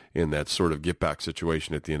in that sort of get-back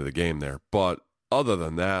situation at the end of the game there. But other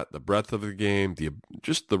than that, the breadth of the game,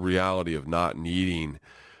 just the reality of not needing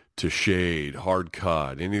to shade, hard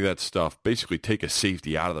cut, any of that stuff, basically take a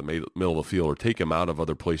safety out of the middle of the field or take him out of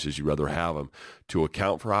other places you'd rather have him to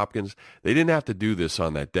account for Hopkins. They didn't have to do this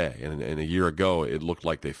on that day. And a year ago, it looked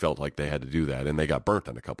like they felt like they had to do that, and they got burnt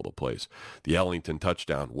on a couple of plays. The Ellington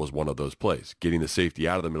touchdown was one of those plays. Getting the safety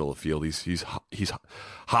out of the middle of the field, he's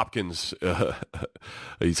Hopkins, I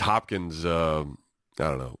don't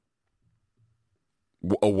know,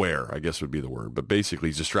 aware, I guess would be the word, but basically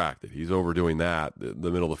he's distracted. He's overdoing that. The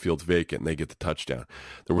middle of the field's vacant, and they get the touchdown.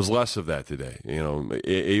 There was less of that today.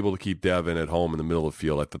 Able to keep Devin at home in the middle of the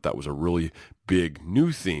field. I thought that was a really big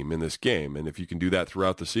new theme in this game, and if you can do that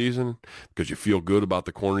throughout the season because you feel good about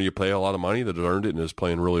the corner you pay a lot of money that has earned it and is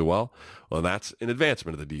playing really well, that's an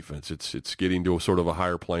advancement of the defense. It's getting to a sort of a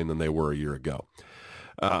higher plane than they were a year ago.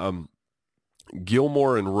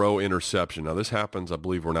 Gilmore and Rowe interception. Now, this happens, I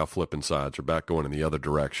believe we're now flipping sides. We're back going in the other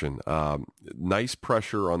direction. Nice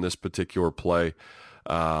pressure on this particular play.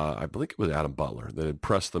 I believe it was Adam Butler that had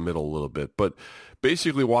pressed the middle a little bit. But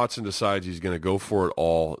basically, Watson decides he's going to go for it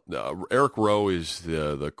all. Eric Rowe is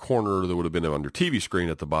the corner that would have been under TV screen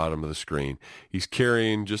at the bottom of the screen. He's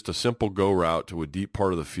carrying just a simple go route to a deep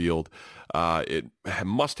part of the field. It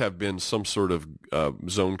must have been some sort of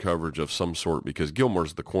zone coverage of some sort because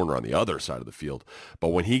Gilmore's the corner on the other side of the field. But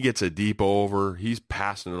when he gets a deep over, he's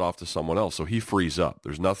passing it off to someone else, so he frees up.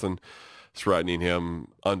 There's nothing threatening him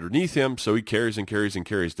underneath him, so he carries and carries and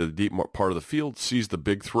carries to the deep part of the field, sees the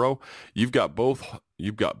big throw. You've got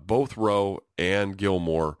both Rowe and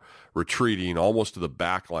Gilmore retreating almost to the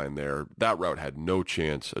back line there. That route had no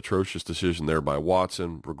chance. Atrocious decision there by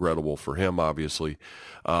Watson. Regrettable for him, obviously.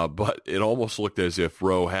 But it almost looked as if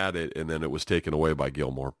Rowe had it and then it was taken away by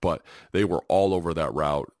Gilmore. But they were all over that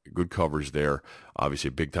route. Good coverage there. Obviously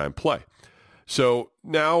a big-time play. So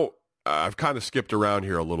now I've kind of skipped around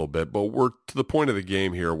here a little bit, but we're to the point of the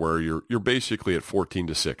game here where you're basically at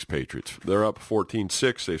 14-6 Patriots. They're up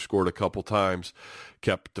 14-6. They've scored a couple times,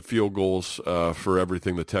 kept the field goals for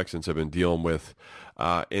everything the Texans have been dealing with.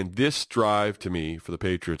 And this drive, to me, for the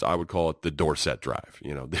Patriots, I would call it the Dorsett drive.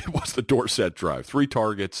 It was the Dorsett drive. 3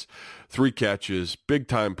 targets, 3 catches,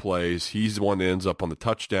 big-time plays. He's the one that ends up on the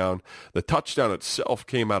touchdown. The touchdown itself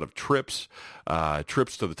came out of trips.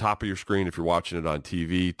 Trips to the top of your screen if you're watching it on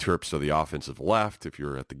TV. Trips to the offensive left if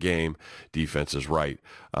you're at the game. Defense is right.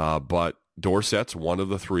 But Dorsett's one of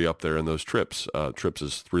the 3 up there in those trips. Trips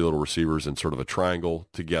is 3 little receivers in sort of a triangle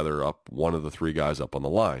together up, one of the 3 guys up on the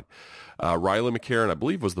line. Riley McCarron, I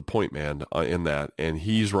believe, was the point man in that, and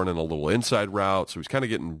he's running a little inside route, so he's kind of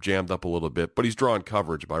getting jammed up a little bit, but he's drawing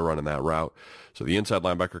coverage by running that route. So the inside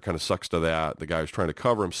linebacker kind of sucks to that. The guy who's trying to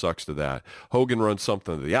cover him sucks to that. Hogan runs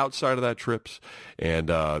something to the outside of that trips, and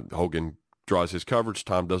Hogan draws his coverage.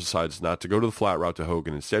 Tom decides not to go to the flat route to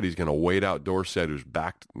Hogan. Instead, he's going to wait out Dorsett,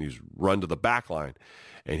 he's run to the back line,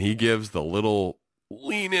 and he gives the little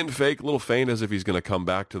lean-in fake, little feint as if he's going to come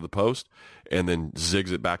back to the post, and then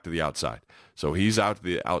zigs it back to the outside. So he's out to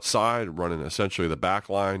the outside, running essentially the back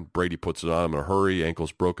line. Brady puts it on him in a hurry.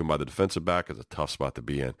 Ankle's broken by the defensive back. It's a tough spot to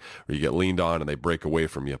be in, where you get leaned on and they break away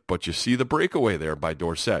from you. But you see the breakaway there by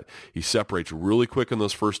Dorsett. He separates really quick in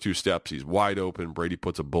those first 2 steps. He's wide open. Brady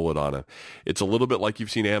puts a bullet on him. It's a little bit like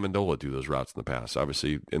you've seen Amendola do those routes in the past,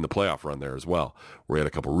 obviously in the playoff run there as well, where he had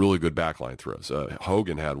a couple really good backline throws.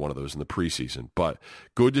 Hogan had one of those in the preseason. But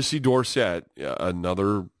good to see Dorsett,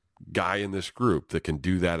 another guy in this group that can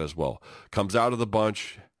do that as well. Comes out of the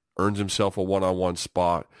bunch, earns himself a one-on-one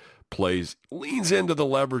spot, leans into the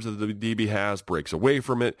leverage that the DB has, breaks away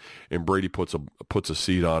from it, and Brady puts a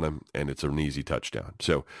seat on him, and it's an easy touchdown.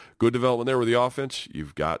 So good development there with the offense.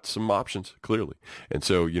 You've got some options, clearly. And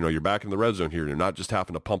so, you're back in the red zone here. You're not just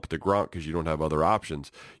having to pump it to Gronk because you don't have other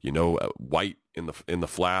options. White in the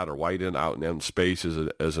flat or White out in space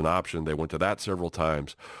as an option. They went to that several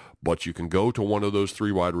times. But you can go to one of those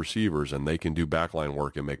 3 wide receivers, and they can do backline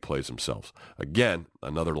work and make plays themselves. Again,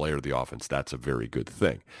 another layer of the offense. That's a very good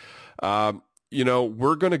thing.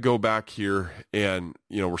 we're going to go back here and,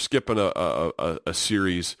 we're skipping a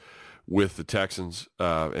series with the Texans,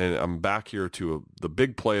 and I'm back here to the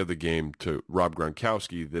big play of the game to Rob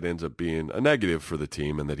Gronkowski that ends up being a negative for the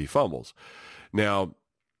team and that he fumbles. Now,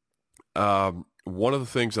 one of the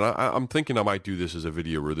things, and I'm thinking I might do this as a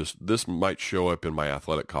video where this might show up in my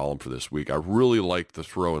athletic column for this week. I really liked the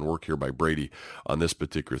throw and work here by Brady on this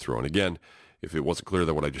particular throw. And again, if it wasn't clear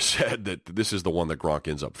that what I just said, that this is the one that Gronk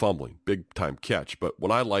ends up fumbling. Big time catch. But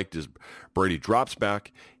what I liked is Brady drops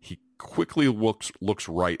back. He quickly looks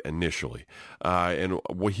right initially. And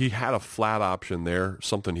he had a flat option there,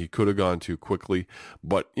 something he could have gone to quickly.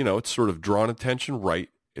 But, it's sort of drawn attention right.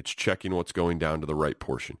 It's checking what's going down to the right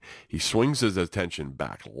portion. He swings his attention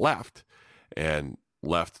back left, and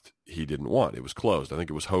left he didn't want. It was closed. I think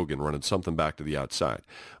it was Hogan running something back to the outside.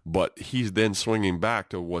 But he's then swinging back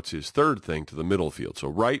to what's his third thing, to the middle field. So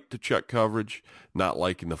right to check coverage, not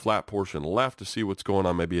liking the flat portion, left to see what's going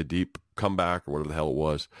on, maybe a deep comeback or whatever the hell it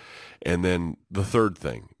was. And then the third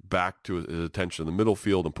thing, back to his attention in the middle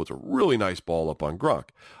field, and puts a really nice ball up on Gronk,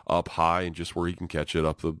 up high and just where he can catch it,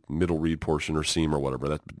 up the middle read portion or seam or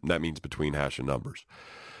whatever. That means between hash and numbers.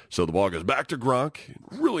 So the ball goes back to Gronk.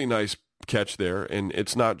 Really nice catch there, and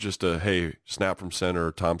it's not just snap from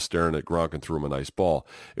center, Tom staring at Gronk and threw him a nice ball.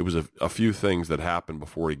 It was a few things that happened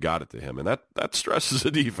before he got it to him, and that stresses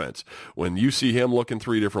the defense. When you see him looking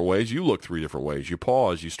three different ways, you look three different ways. You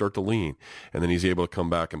pause, you start to lean, and then he's able to come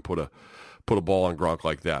back and put a ball on Gronk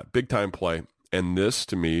like that. Big time play. And this,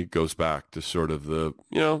 to me, goes back to sort of the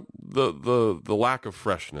lack of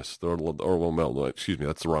freshness. Excuse me,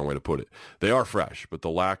 that's the wrong way to put it. They are fresh, but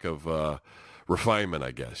the lack of refinement,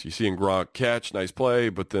 I guess. You see in Gronk catch, nice play,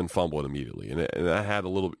 but then fumble it immediately. And that had a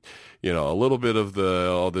little bit of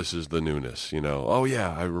this is the newness, Oh,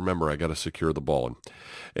 yeah, I remember I got to secure the ball.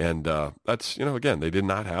 And that's, again, they did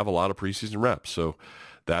not have a lot of preseason reps. So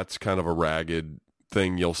that's kind of a ragged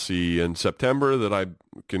thing you'll see in September that I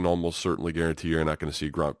can almost certainly guarantee you're not going to see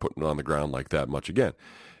Gronk putting it on the ground like that much again.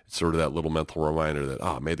 It's sort of that little mental reminder that,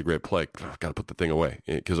 I made the great play, got to put the thing away.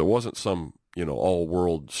 Because it wasn't some,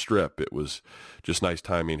 all-world strip. It was just nice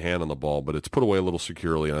timing, hand on the ball, but it's put away a little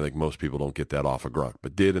securely, and I think most people don't get that off of Gronk,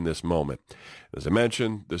 but did in this moment. As I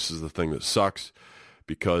mentioned, this is the thing that sucks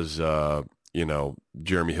because,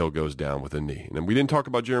 Jeremy Hill goes down with a knee. And we didn't talk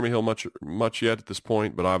about Jeremy Hill much yet at this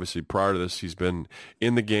point, but obviously prior to this, he's been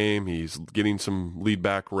in the game. He's getting some lead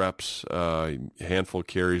back reps, a handful of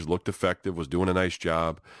carries, looked effective, was doing a nice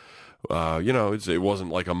job. It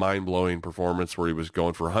wasn't like a mind-blowing performance where he was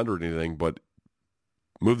going for 100 or anything, but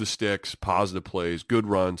moved the sticks, positive plays, good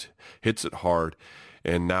runs, hits it hard.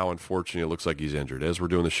 And now, unfortunately, it looks like he's injured. As we're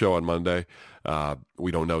doing the show on Monday,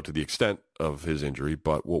 we don't know to the extent of his injury,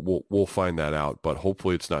 but we'll find that out. But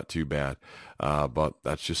hopefully it's not too bad. But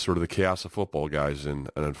that's just sort of the chaos of football, guys. And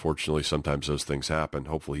unfortunately, sometimes those things happen.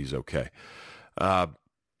 Hopefully he's okay.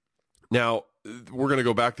 Now, we're going to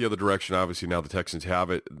go back the other direction. Obviously, now the Texans have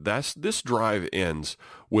it. This drive ends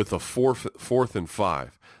with a fourth and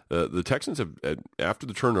 5. The Texans have, after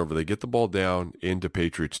the turnover, they get the ball down into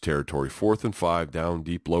Patriots territory. 4th and 5, down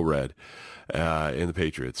deep, low red, in the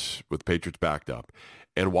Patriots, with the Patriots backed up.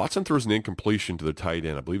 And Watson throws an incompletion to the tight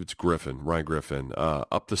end. I believe it's Ryan Griffin,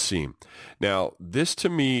 up the seam. Now, this to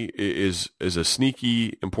me is a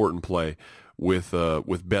sneaky, important play with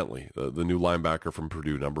Bentley, the new linebacker from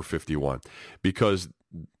Purdue, number 51, because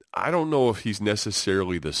I don't know if he's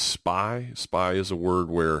necessarily the spy. Spy is a word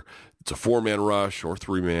where it's a 4-man rush or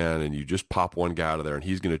 3-man, and you just pop one guy out of there, and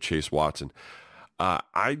he's going to chase Watson.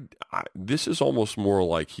 This is almost more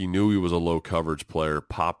like he knew he was a low coverage player,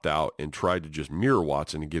 popped out, and tried to just mirror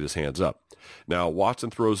Watson and get his hands up. Now, Watson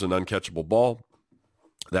throws an uncatchable ball.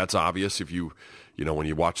 That's obvious if when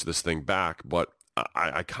you watch this thing back, but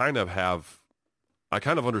I kind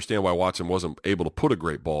of understand why Watson wasn't able to put a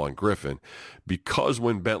great ball on Griffin, because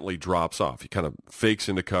when Bentley drops off, he kind of fakes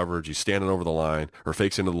into coverage. He's standing over the line, or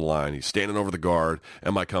fakes into the line. He's standing over the guard.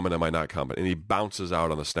 Am I coming? Am I not coming? And he bounces out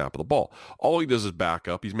on the snap of the ball. All he does is back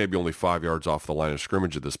up. He's maybe only 5 yards off the line of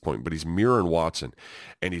scrimmage at this point, but he's mirroring Watson,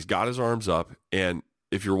 and he's got his arms up. And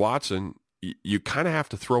if you're Watson, you kind of have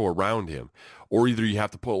to throw around him, or either you have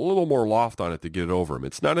to put a little more loft on it to get it over him.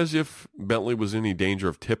 It's not as if Bentley was in any danger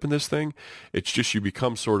of tipping this thing. It's just you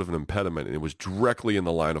become sort of an impediment, and it was directly in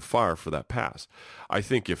the line of fire for that pass. I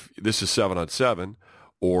think if this is 7-on-7,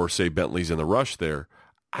 or say Bentley's in the rush there,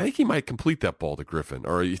 I think he might complete that ball to Griffin,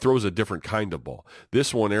 or he throws a different kind of ball.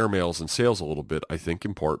 This one airmails and sails a little bit, I think,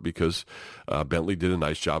 in part because Bentley did a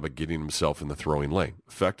nice job of getting himself in the throwing lane.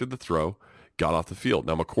 Affected the throw, got off the field.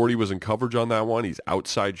 Now, McCourty was in coverage on that one. He's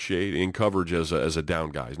outside shade in coverage as a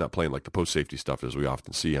down guy. He's not playing like the post safety stuff as we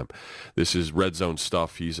often see him. This is red zone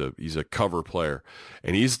stuff. He's a cover player,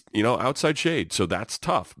 and he's outside shade. So that's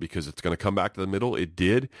tough because it's going to come back to the middle. It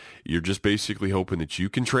did. You're just basically hoping that you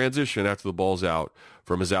can transition after the ball's out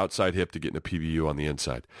from his outside hip to getting a PBU on the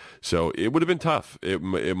inside. So it would have been tough. It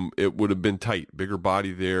would have been tight. Bigger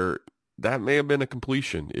body there. That may have been a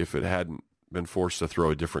completion if it hadn't been forced to throw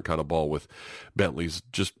a different kind of ball with Bentley's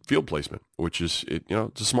just field placement, which is,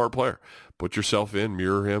 it's a smart player. Put yourself in,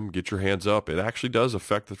 mirror him, get your hands up. It actually does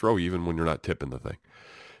affect the throw even when you're not tipping the thing.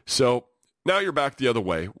 So now you're back the other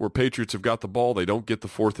way where Patriots have got the ball. They don't get the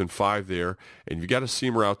 4th and 5 there, and you got a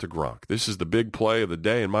seamer out to Gronk. This is the big play of the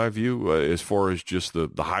day, in my view, as far as just the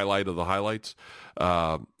highlight of the highlights.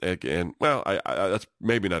 That's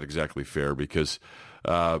maybe not exactly fair because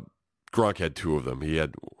Gronk had 2 of them. He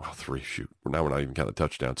had 3. Shoot, now we're not even counting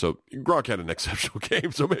touchdowns. So Gronk had an exceptional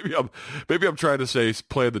game. So maybe I'm trying to say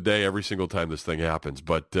play of the day every single time this thing happens.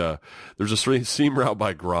 But there's a seam route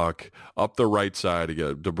by Gronk up the right side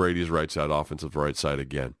again, to Brady's right side, offensive right side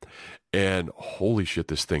again. And holy shit,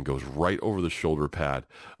 this thing goes right over the shoulder pad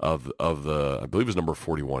of the, I believe it's number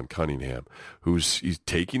 41, Cunningham, he's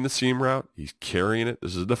taking the seam route. He's carrying it.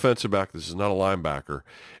 This is a defensive back. This is not a linebacker.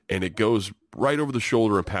 And it goes right over the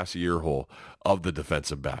shoulder and past the ear hole of the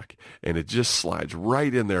defensive back. And it just slides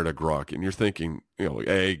right in there to Gronk. And you're thinking,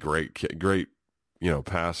 great,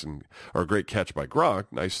 pass or great catch by Gronk.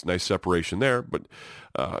 Nice separation there. But,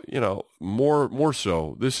 more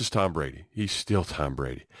so, this is Tom Brady. He's still Tom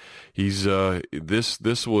Brady. He's,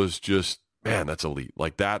 this was just, man, that's elite.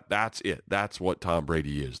 Like that's it. That's what Tom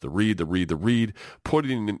Brady is. The read,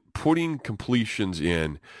 putting completions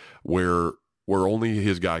in where only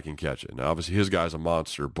his guy can catch it. Now, obviously, his guy's a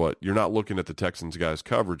monster, but you're not looking at the Texans guy's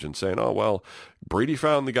coverage and saying, oh, well, Brady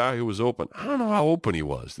found the guy who was open. I don't know how open he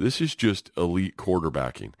was. This is just elite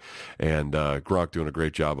quarterbacking. And Gronk doing a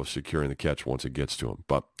great job of securing the catch once it gets to him.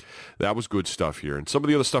 But that was good stuff here. And some of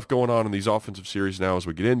the other stuff going on in these offensive series now as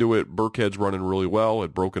we get into it, Burkhead's running really well.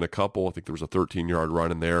 Had broken a couple. I think there was a 13-yard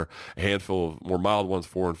run in there. A handful of more mild ones,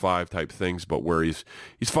 4 and 5 type things, but where he's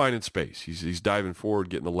finding space. He's diving forward,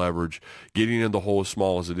 getting the leverage, getting in the hole as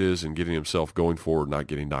small as it is and getting himself going forward, not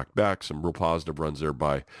getting knocked back. Some real positive runs there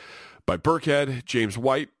by Burkhead. James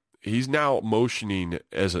White, he's now motioning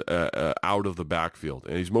as out of the backfield,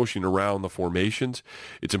 and he's motioning around the formations.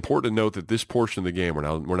 It's important to note that this portion of the game,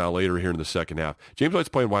 we're now later here in the second half, James White's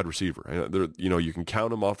playing wide receiver. And you can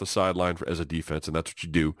count him off the sideline as a defense, and that's what you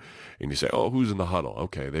do. And you say, oh, who's in the huddle?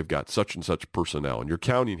 Okay, they've got such and such personnel, and you're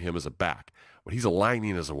counting him as a back. But he's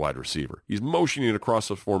aligning as a wide receiver. He's motioning across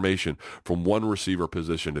the formation from one receiver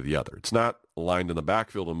position to the other. It's not aligned in the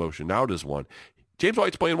backfield in motion. Now it is one. James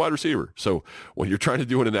White's playing wide receiver. So when you're trying to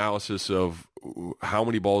do an analysis of how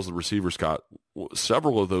many balls the receivers got,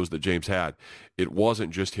 several of those that James had, it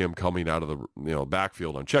wasn't just him coming out of the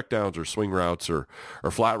backfield on checkdowns or swing routes or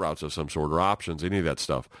flat routes of some sort or options, any of that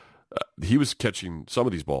stuff. He was catching some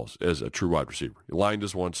of these balls as a true wide receiver. He lined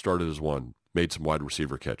as one, started as one, made some wide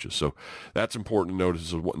receiver catches. So that's important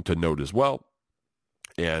to note as well.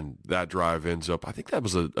 And that drive ends up, I think that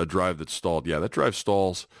was a drive that stalled. Yeah, that drive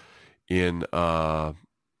stalls in, I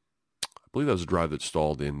believe that was a drive that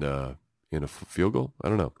stalled in a field goal. I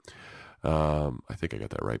don't know. I think I got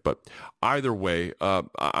that right. But either way,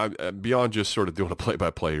 I beyond just sort of doing a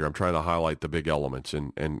play-by-play here, I'm trying to highlight the big elements.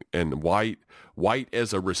 And White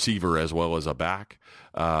as a receiver as well as a back,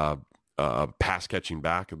 pass-catching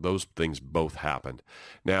back, those things both happened.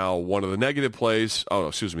 Now, one of the negative plays,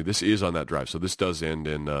 this is on that drive, so this does end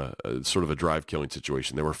in sort of a drive-killing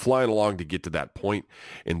situation. They were flying along to get to that point,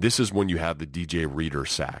 and this is when you have the DJ Reader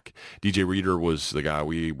sack. DJ Reader was the guy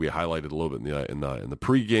we highlighted a little bit in the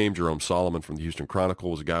pregame. Jerome Solomon from the Houston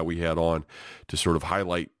Chronicle was a guy we had on to sort of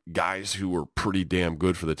highlight guys who were pretty damn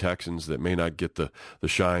good for the Texans that may not get the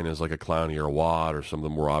shine as like a Clowney or a Watt or some of the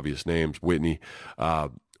more obvious names, Whitney.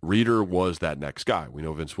 Reader was that next guy. We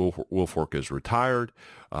know Vince Wilfork is retired.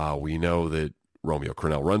 We know that Romeo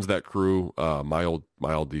Crennel runs that crew, my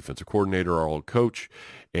old defensive coordinator, our old coach,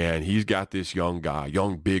 and he's got this young guy,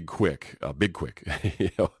 big quick,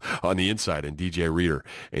 on the inside, and DJ Reader.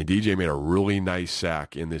 And DJ made a really nice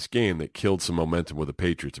sack in this game that killed some momentum with the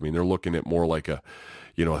Patriots. I mean, they're looking at more like a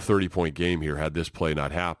 30-point game here had this play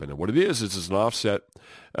not happened. And what it is it's an offset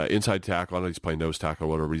inside tackle. I don't know if he's playing nose tackle or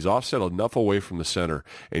whatever, but he's offset enough away from the center,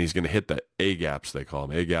 and he's going to hit the A-gaps, they call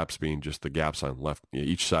them. A-gaps being just the gaps on left,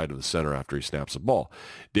 each side of the center after he snaps the ball.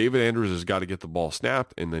 David Andrews has got to get the ball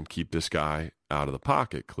snapped and then keep this guy out of the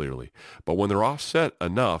pocket, clearly. But when they're offset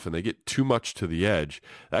enough and they get too much to the edge,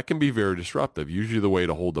 that can be very disruptive. Usually the way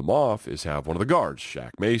to hold them off is have one of the guards,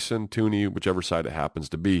 Shaq Mason, Tooney, whichever side it happens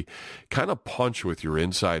to be, kind of punch with your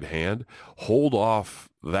inside hand, hold off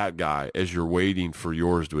that guy as you're waiting for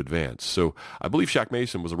yours to advance. So I believe Shaq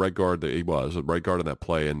Mason was a right guard that he was, a right guard in that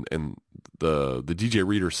play, and the DJ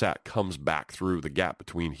Reader sack comes back through the gap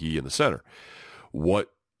between he and the center.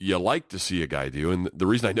 What you like to see a guy do, and the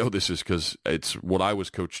reason I know this is because it's what I was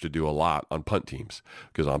coached to do a lot on punt teams,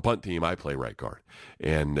 because on punt team I play right guard.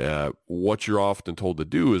 And what you're often told to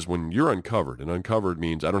do is when you're uncovered, and uncovered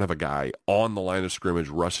means I don't have a guy on the line of scrimmage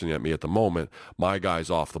rushing at me at the moment, my guy's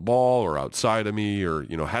off the ball or outside of me or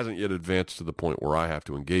hasn't yet advanced to the point where I have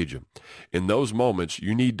to engage him. In those moments,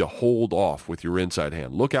 you need to hold off with your inside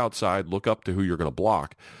hand. Look outside, look up to who you're going to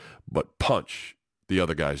block, but punch the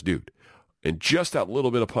other guy's dude. And just that little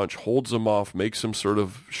bit of punch holds them off, makes them sort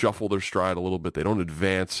of shuffle their stride a little bit. They don't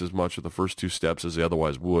advance as much of the first two steps as they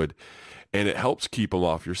otherwise would. And it helps keep them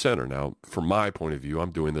off your center. Now, from my point of view, I'm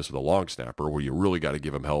doing this with a long snapper where you really got to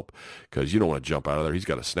give him help because you don't want to jump out of there. He's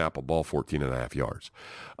got to snap a ball 14 and a half yards.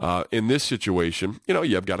 In this situation,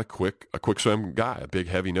 you've got a quick swim guy, a big,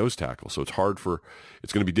 heavy nose tackle. So it's going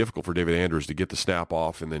to be difficult for David Andrews to get the snap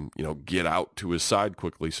off and then, get out to his side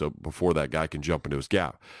quickly so before that guy can jump into his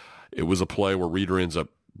gap. It was a play where Reader ends up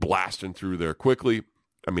blasting through there quickly.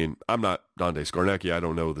 I mean, I'm not Dante Scarnecchia. I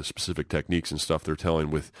don't know the specific techniques and stuff they're telling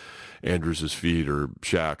with Andrews' feet or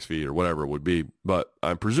Shaq's feet or whatever it would be. But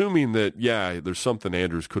I'm presuming that, there's something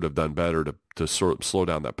Andrews could have done better to sort of slow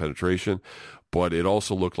down that penetration. But it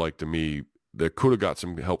also looked like to me there could have got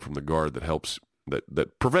some help from the guard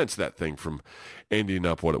that prevents that thing from ending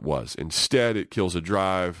up what it was. Instead, it kills a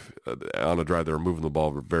drive. On a drive, they're moving the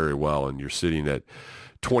ball very well, and you're sitting at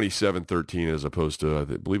 27-13 as opposed to, I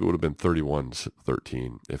believe it would have been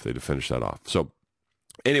 31-13 if they'd have finished that off. So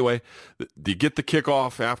anyway, you get the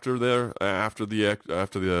kickoff after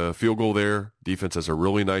the field goal there. Defense has a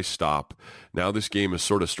really nice stop. Now this game is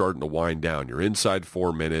sort of starting to wind down. You're inside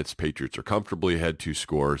 4 minutes. Patriots are comfortably ahead 2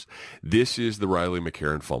 scores. This is the Riley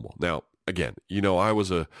McCarron fumble. Now, again, I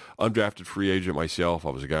was a undrafted free agent myself.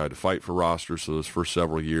 I was a guy who had to fight for rosters for those first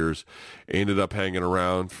several years. Ended up hanging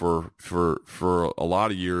around for a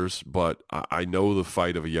lot of years, but I know the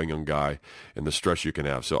fight of a young guy and the stress you can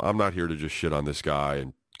have. So I'm not here to just shit on this guy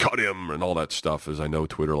and cut him and all that stuff, as I know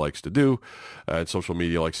Twitter likes to do, and social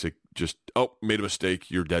media likes to just, made a mistake,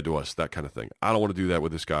 you're dead to us, that kind of thing. I don't want to do that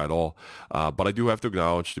with this guy at all, but I do have to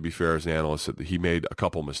acknowledge, to be fair as an analyst, that he made a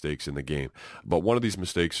couple mistakes in the game. But one of these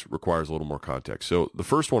mistakes requires a little more context. So the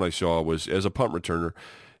first one I saw was, as a punt returner,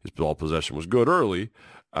 his ball possession was good early,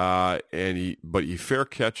 but he fair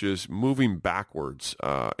catches moving backwards.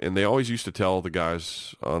 And they always used to tell the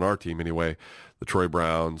guys on our team anyway, the Troy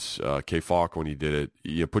Browns, K. Falk, when he did it,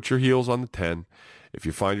 you put your heels on the 10. If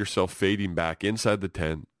you find yourself fading back inside the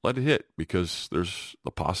 10, let it hit, because there's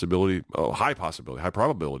the high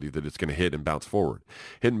probability that it's going to hit and bounce forward.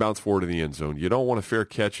 Hit and bounce forward in the end zone. You don't want to fair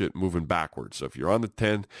catch it moving backwards. So if you're on the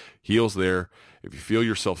 10, heels there. If you feel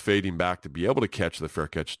yourself fading back to be able to catch the fair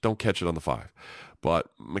catch, don't catch it on the 5.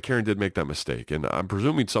 But McCarron did make that mistake, and I'm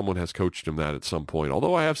presuming someone has coached him that at some point.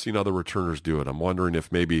 Although I have seen other returners do it. I'm wondering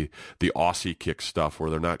if maybe the Aussie kick stuff,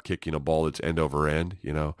 where they're not kicking a ball that's end over end,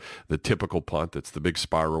 the typical punt that's the big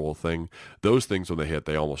spiral thing. Those things, when they hit,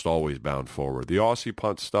 they almost always bound forward. The Aussie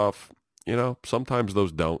punt stuff, sometimes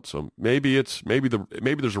those don't. So maybe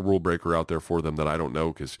there's a rule breaker out there for them that I don't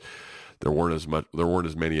know, because there weren't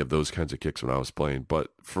as many of those kinds of kicks when I was playing.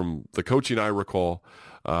 But from the coaching I recall,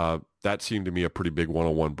 that seemed to me a pretty big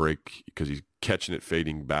one-on-one break, because he's catching it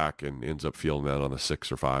fading back and ends up feeling that on a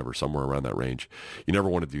 6 or 5 or somewhere around that range. You never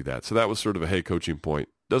want to do that. So that was sort of a coaching point.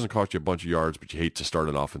 Doesn't cost you a bunch of yards, but you hate to start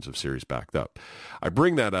an offensive series backed up. I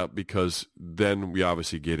bring that up because then we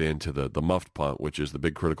obviously get into the muffed punt, which is the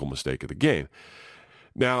big critical mistake of the game.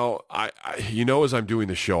 Now, as I'm doing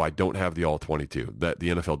the show, I don't have the all-22. That the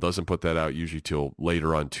NFL doesn't put that out usually till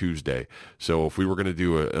later on Tuesday. So if we were going to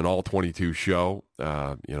do an all-22 show,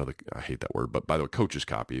 I hate that word, but by the way, coach's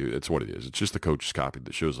copy, it's what it is. It's just the coach's copy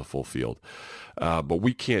that shows the full field. But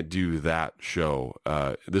we can't do that show.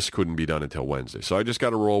 This couldn't be done until Wednesday. So I just got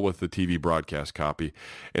to roll with the TV broadcast copy.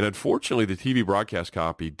 And unfortunately, the TV broadcast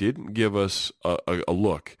copy didn't give us a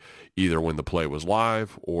look, either when the play was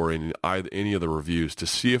live or in any of the reviews, to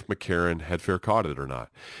see if McCarron had fair caught it or not.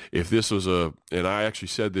 If this was and I actually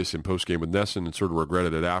said this in postgame with Nesson and sort of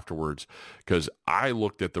regretted it afterwards, because I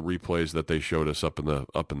looked at the replays that they showed us up in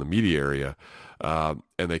the media area, and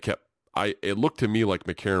they kept it looked to me like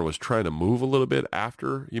McCarron was trying to move a little bit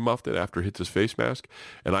after he muffed it, after it hits his face mask.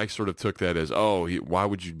 And I sort of took that as, why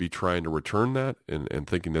would you be trying to return that? And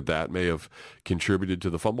thinking that may have contributed to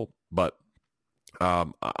the fumble. But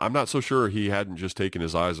I'm not so sure he hadn't just taken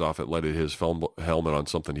his eyes off it, letting his helmet on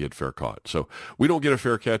something he had fair caught. So we don't get a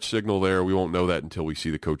fair catch signal there. We won't know that until we see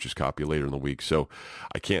the coach's copy later in the week. So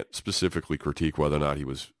I can't specifically critique whether or not he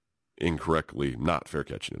was incorrectly not fair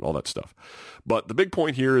catching it, all that stuff. But the big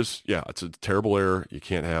point here is, it's a terrible error. You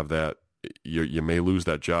can't have that. You may lose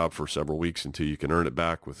that job for several weeks until you can earn it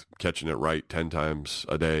back with catching it right 10 times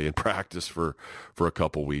a day in practice for a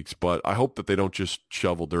couple weeks. But I hope that they don't just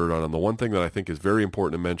shovel dirt on him. The one thing that I think is very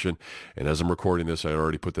important to mention, and as I'm recording this, I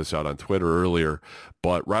already put this out on Twitter earlier,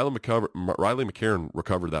 but Riley McCarron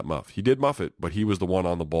recovered that muff. He did muff it, but he was the one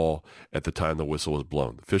on the ball at the time the whistle was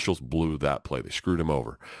blown. The officials blew that play. They screwed him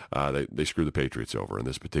over. They screwed the Patriots over in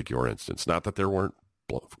this particular instance. Not that there weren't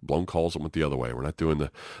blown calls that went the other way. We're not doing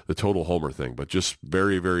the total homer thing, but just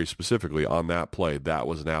very, very specifically on that play, that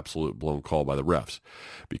was an absolute blown call by the refs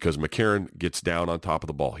because McCarron gets down on top of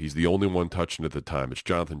the ball. He's the only one touching at the time. It's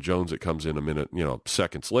Jonathan Jones that comes in a minute,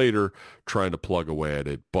 seconds later, trying to plug away at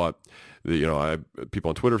it. But people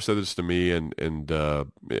on Twitter said this to me, and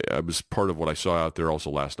it was part of what I saw out there also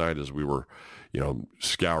last night as we were,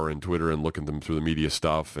 scouring Twitter and looking them through the media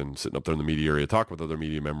stuff and sitting up there in the media area, talking with other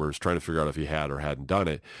media members, trying to figure out if he had or hadn't done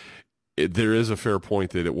it. There is a fair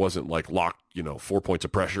point that it wasn't like locked, 4 points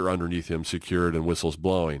of pressure underneath him, secured and whistles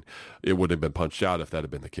blowing. It would have been punched out if that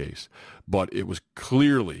had been the case. But it was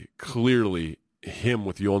clearly him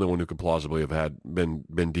with the only one who could plausibly have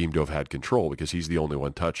been deemed to have had control because he's the only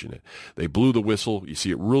one touching it. They blew the whistle. You see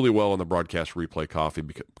it really well on the broadcast replay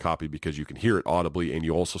copy because you can hear it audibly, and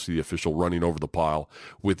you also see the official running over the pile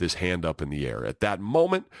with his hand up in the air. At that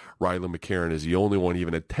moment, Riley McCarron is the only one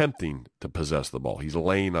even attempting to possess the ball. He's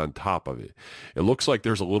laying on top of it. It looks like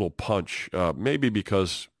there's a little punch, maybe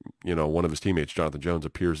because one of his teammates, Jonathan Jones,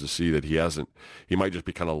 appears to see that he might just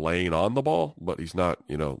be kind of laying on the ball, but he's not,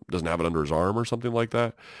 doesn't have it under his arm or something like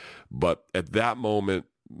that. But at that moment,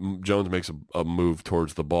 Jones makes a move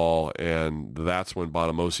towards the ball, and that's when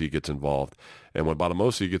Bonamosi gets involved. And when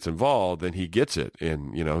Bonamosi gets involved, then he gets it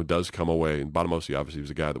and, does come away. And Bonamosi obviously was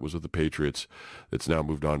a guy that was with the Patriots that's now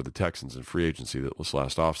moved on to the Texans in free agency that was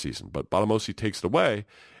last offseason. But Bonamosi takes it away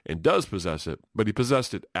and does possess it, but he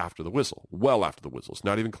possessed it after the whistle, well after the whistle. It's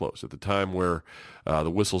not even close. At the time where the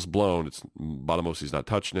whistle's blown, Bonamosi's not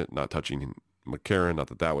touching it, not touching McCarron, not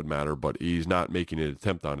that that would matter, but he's not making an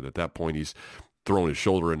attempt on it. At that point, he's throwing his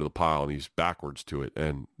shoulder into the pile and he's backwards to it,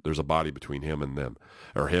 and there's a body between him and them,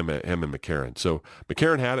 or him and McCarron. So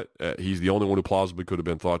McCarron had it. He's the only one who plausibly could have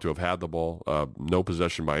been thought to have had the ball. No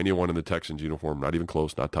possession by anyone in the Texans uniform, not even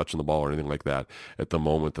close, not touching the ball or anything like that at the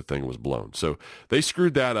moment the thing was blown. So they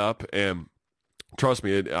screwed that up, and trust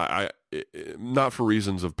me, not for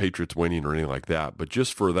reasons of Patriots winning or anything like that, but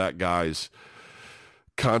just for that guy's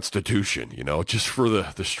constitution, just for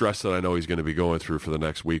the stress that I know he's going to be going through for the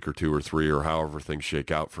next week or two or three or however things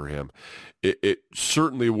shake out for him. It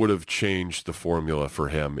certainly would have changed the formula for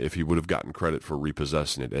him if he would have gotten credit for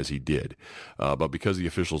repossessing it as he did. But because the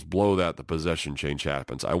officials blow that, the possession change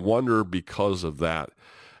happens. I wonder because of that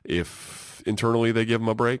if internally they give him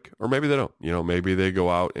a break, or maybe they don't. Maybe they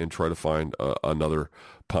go out and try to find another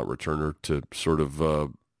punt returner to sort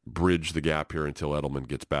of bridge the gap here until Edelman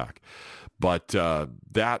gets back. But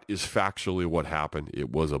that is factually what happened. It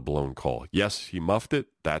was a blown call. Yes, he muffed it.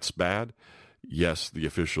 That's bad. Yes, the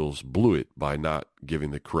officials blew it by not giving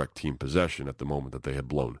the correct team possession at the moment that they had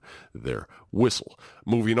blown their whistle.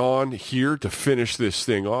 Moving on here to finish this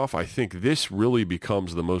thing off, I think this really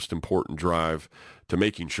becomes the most important drive to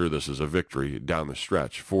making sure this is a victory down the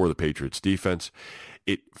stretch for the Patriots defense.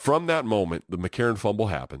 From that moment, the McCarron fumble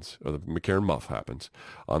happens, or the McCarron muff happens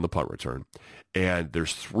on the punt return, and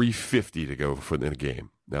there's 3:50 to go for the game.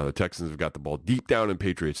 Now, the Texans have got the ball deep down in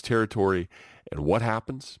Patriots territory, and what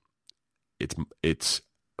happens? It's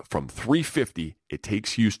from 3:50, it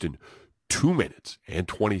takes Houston 2 minutes and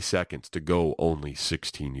 20 seconds to go only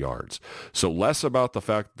 16 yards. So less about the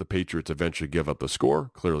fact that the Patriots eventually give up the score.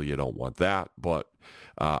 Clearly, you don't want that, but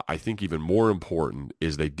I think even more important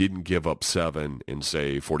is they didn't give up 7 in,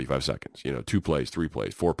 say, 45 seconds. 2 plays, 3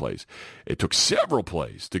 plays, 4 plays. It took several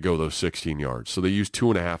plays to go those 16 yards. So they used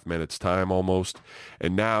 2.5 minutes time almost,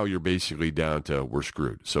 and now you're basically down to we're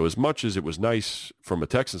screwed. So as much as it was nice from a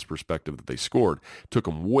Texans perspective that they scored, it took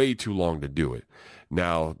them way too long to do it.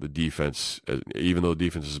 Now the defense, even though the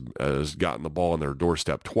defense has gotten the ball on their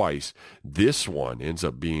doorstep twice, this one ends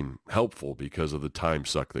up being helpful because of the time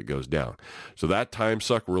suck that goes down. So that that time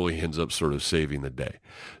suck really ends up sort of saving the day.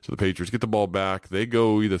 So the Patriots get the ball back. They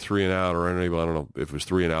go either 3 and out or unable. I don't know if it was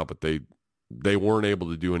 3 and out, but they weren't able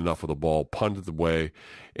to do enough with the ball, punted away,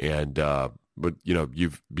 and but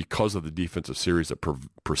because of the defensive series that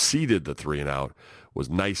preceded the 3 and out was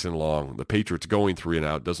nice and long. The Patriots going 3 and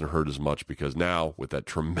out doesn't hurt as much because now with that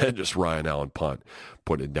tremendous Ryan Allen punt,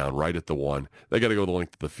 putting it down right at the 1, they got to go the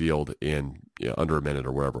length of the field in under a minute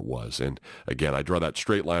or whatever it was. And again, I draw that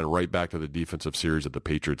straight line right back to the defensive series that the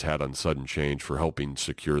Patriots had on Sudden Change for helping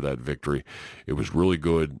secure that victory. It was really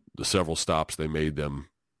good. The several stops they made them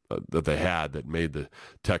that they had that made the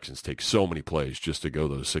Texans take so many plays just to go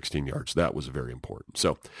those 16 yards. That was very important.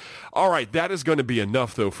 So, all right, that is going to be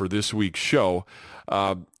enough, though, for this week's show.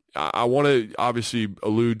 I want to obviously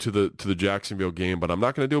allude to the Jacksonville game, but I'm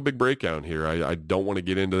not going to do a big breakdown here. I don't want to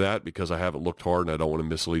get into that because I haven't looked hard and I don't want to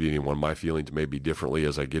mislead anyone. My feelings may be differently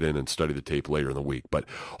as I get in and study the tape later in the week. But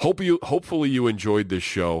hopefully you enjoyed this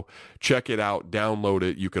show. Check it out. Download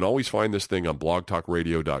it. You can always find this thing on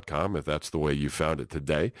blogtalkradio.com if that's the way you found it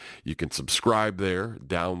today. You can subscribe there,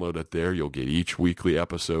 download it there. You'll get each weekly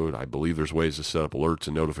episode. I believe there's ways to set up alerts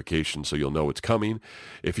and notifications so you'll know it's coming.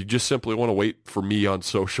 If you just simply want to wait for me on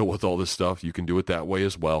social with all this stuff, you can do it that way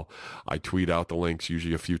as well. I tweet out the links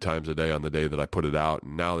usually a few times a day on the day that I put it out.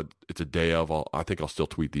 And now that it's a day of, I think I'll still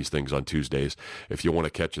tweet these things on Tuesdays if you want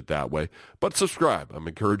to catch it that way. But subscribe. I'm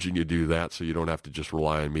encouraging you to do that so you don't have to just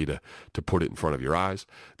rely on me to put it in front of your eyes.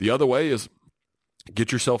 The other way is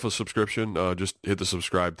get yourself a subscription. Just hit the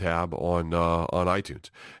subscribe tab on iTunes.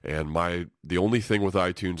 And the only thing with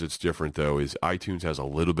iTunes that's different, though, is iTunes has a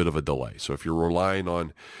little bit of a delay. So if you're relying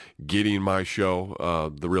on getting my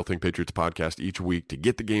show, the Real Thing Patriots podcast, each week to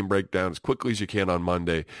get the game breakdown as quickly as you can on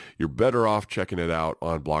Monday, you're better off checking it out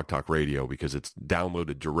on Blog Talk Radio because it's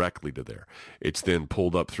downloaded directly to there. It's then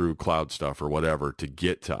pulled up through cloud stuff or whatever to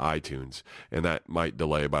get to iTunes, and that might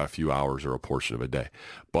delay by a few hours or a portion of a day.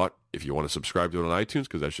 But if you want to subscribe to it on iTunes,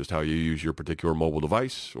 because that's just how you use your particular mobile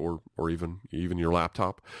device or even your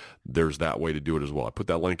laptop, there's that way to do it as well. I put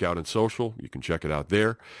that link out in social. You can check it out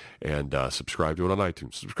there and subscribe to it on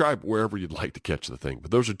iTunes. Subscribe wherever you'd like to catch the thing.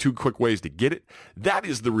 But those are 2 quick ways to get it. That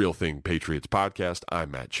is the Real Thing Patriots podcast.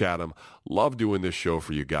 I'm Matt Chatham. Love doing this show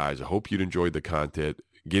for you guys. I hope you'd enjoyed the content.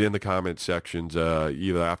 Get in the comment sections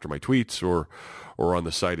either after my tweets or on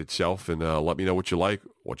the site itself and let me know what you like,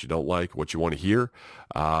 what you don't like, what you want to hear.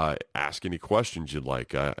 Ask any questions you'd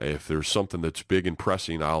like. If there's something that's big and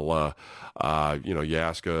pressing, I'll, you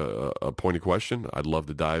ask a pointed question. I'd love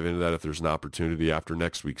to dive into that if there's an opportunity after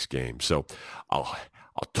next week's game. So I'll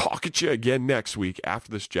talk at you again next week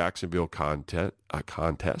after this Jacksonville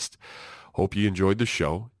contest. Hope you enjoyed the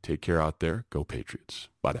show. Take care out there. Go Patriots.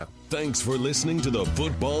 Bye now. Thanks for listening to the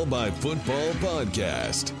Football by Football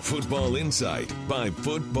podcast. Football insight by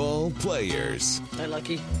football players. Night,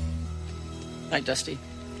 Lucky. Night, Dusty.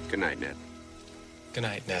 Good night, Ned. Good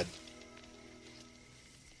night, Ned.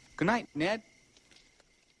 Good night, Ned.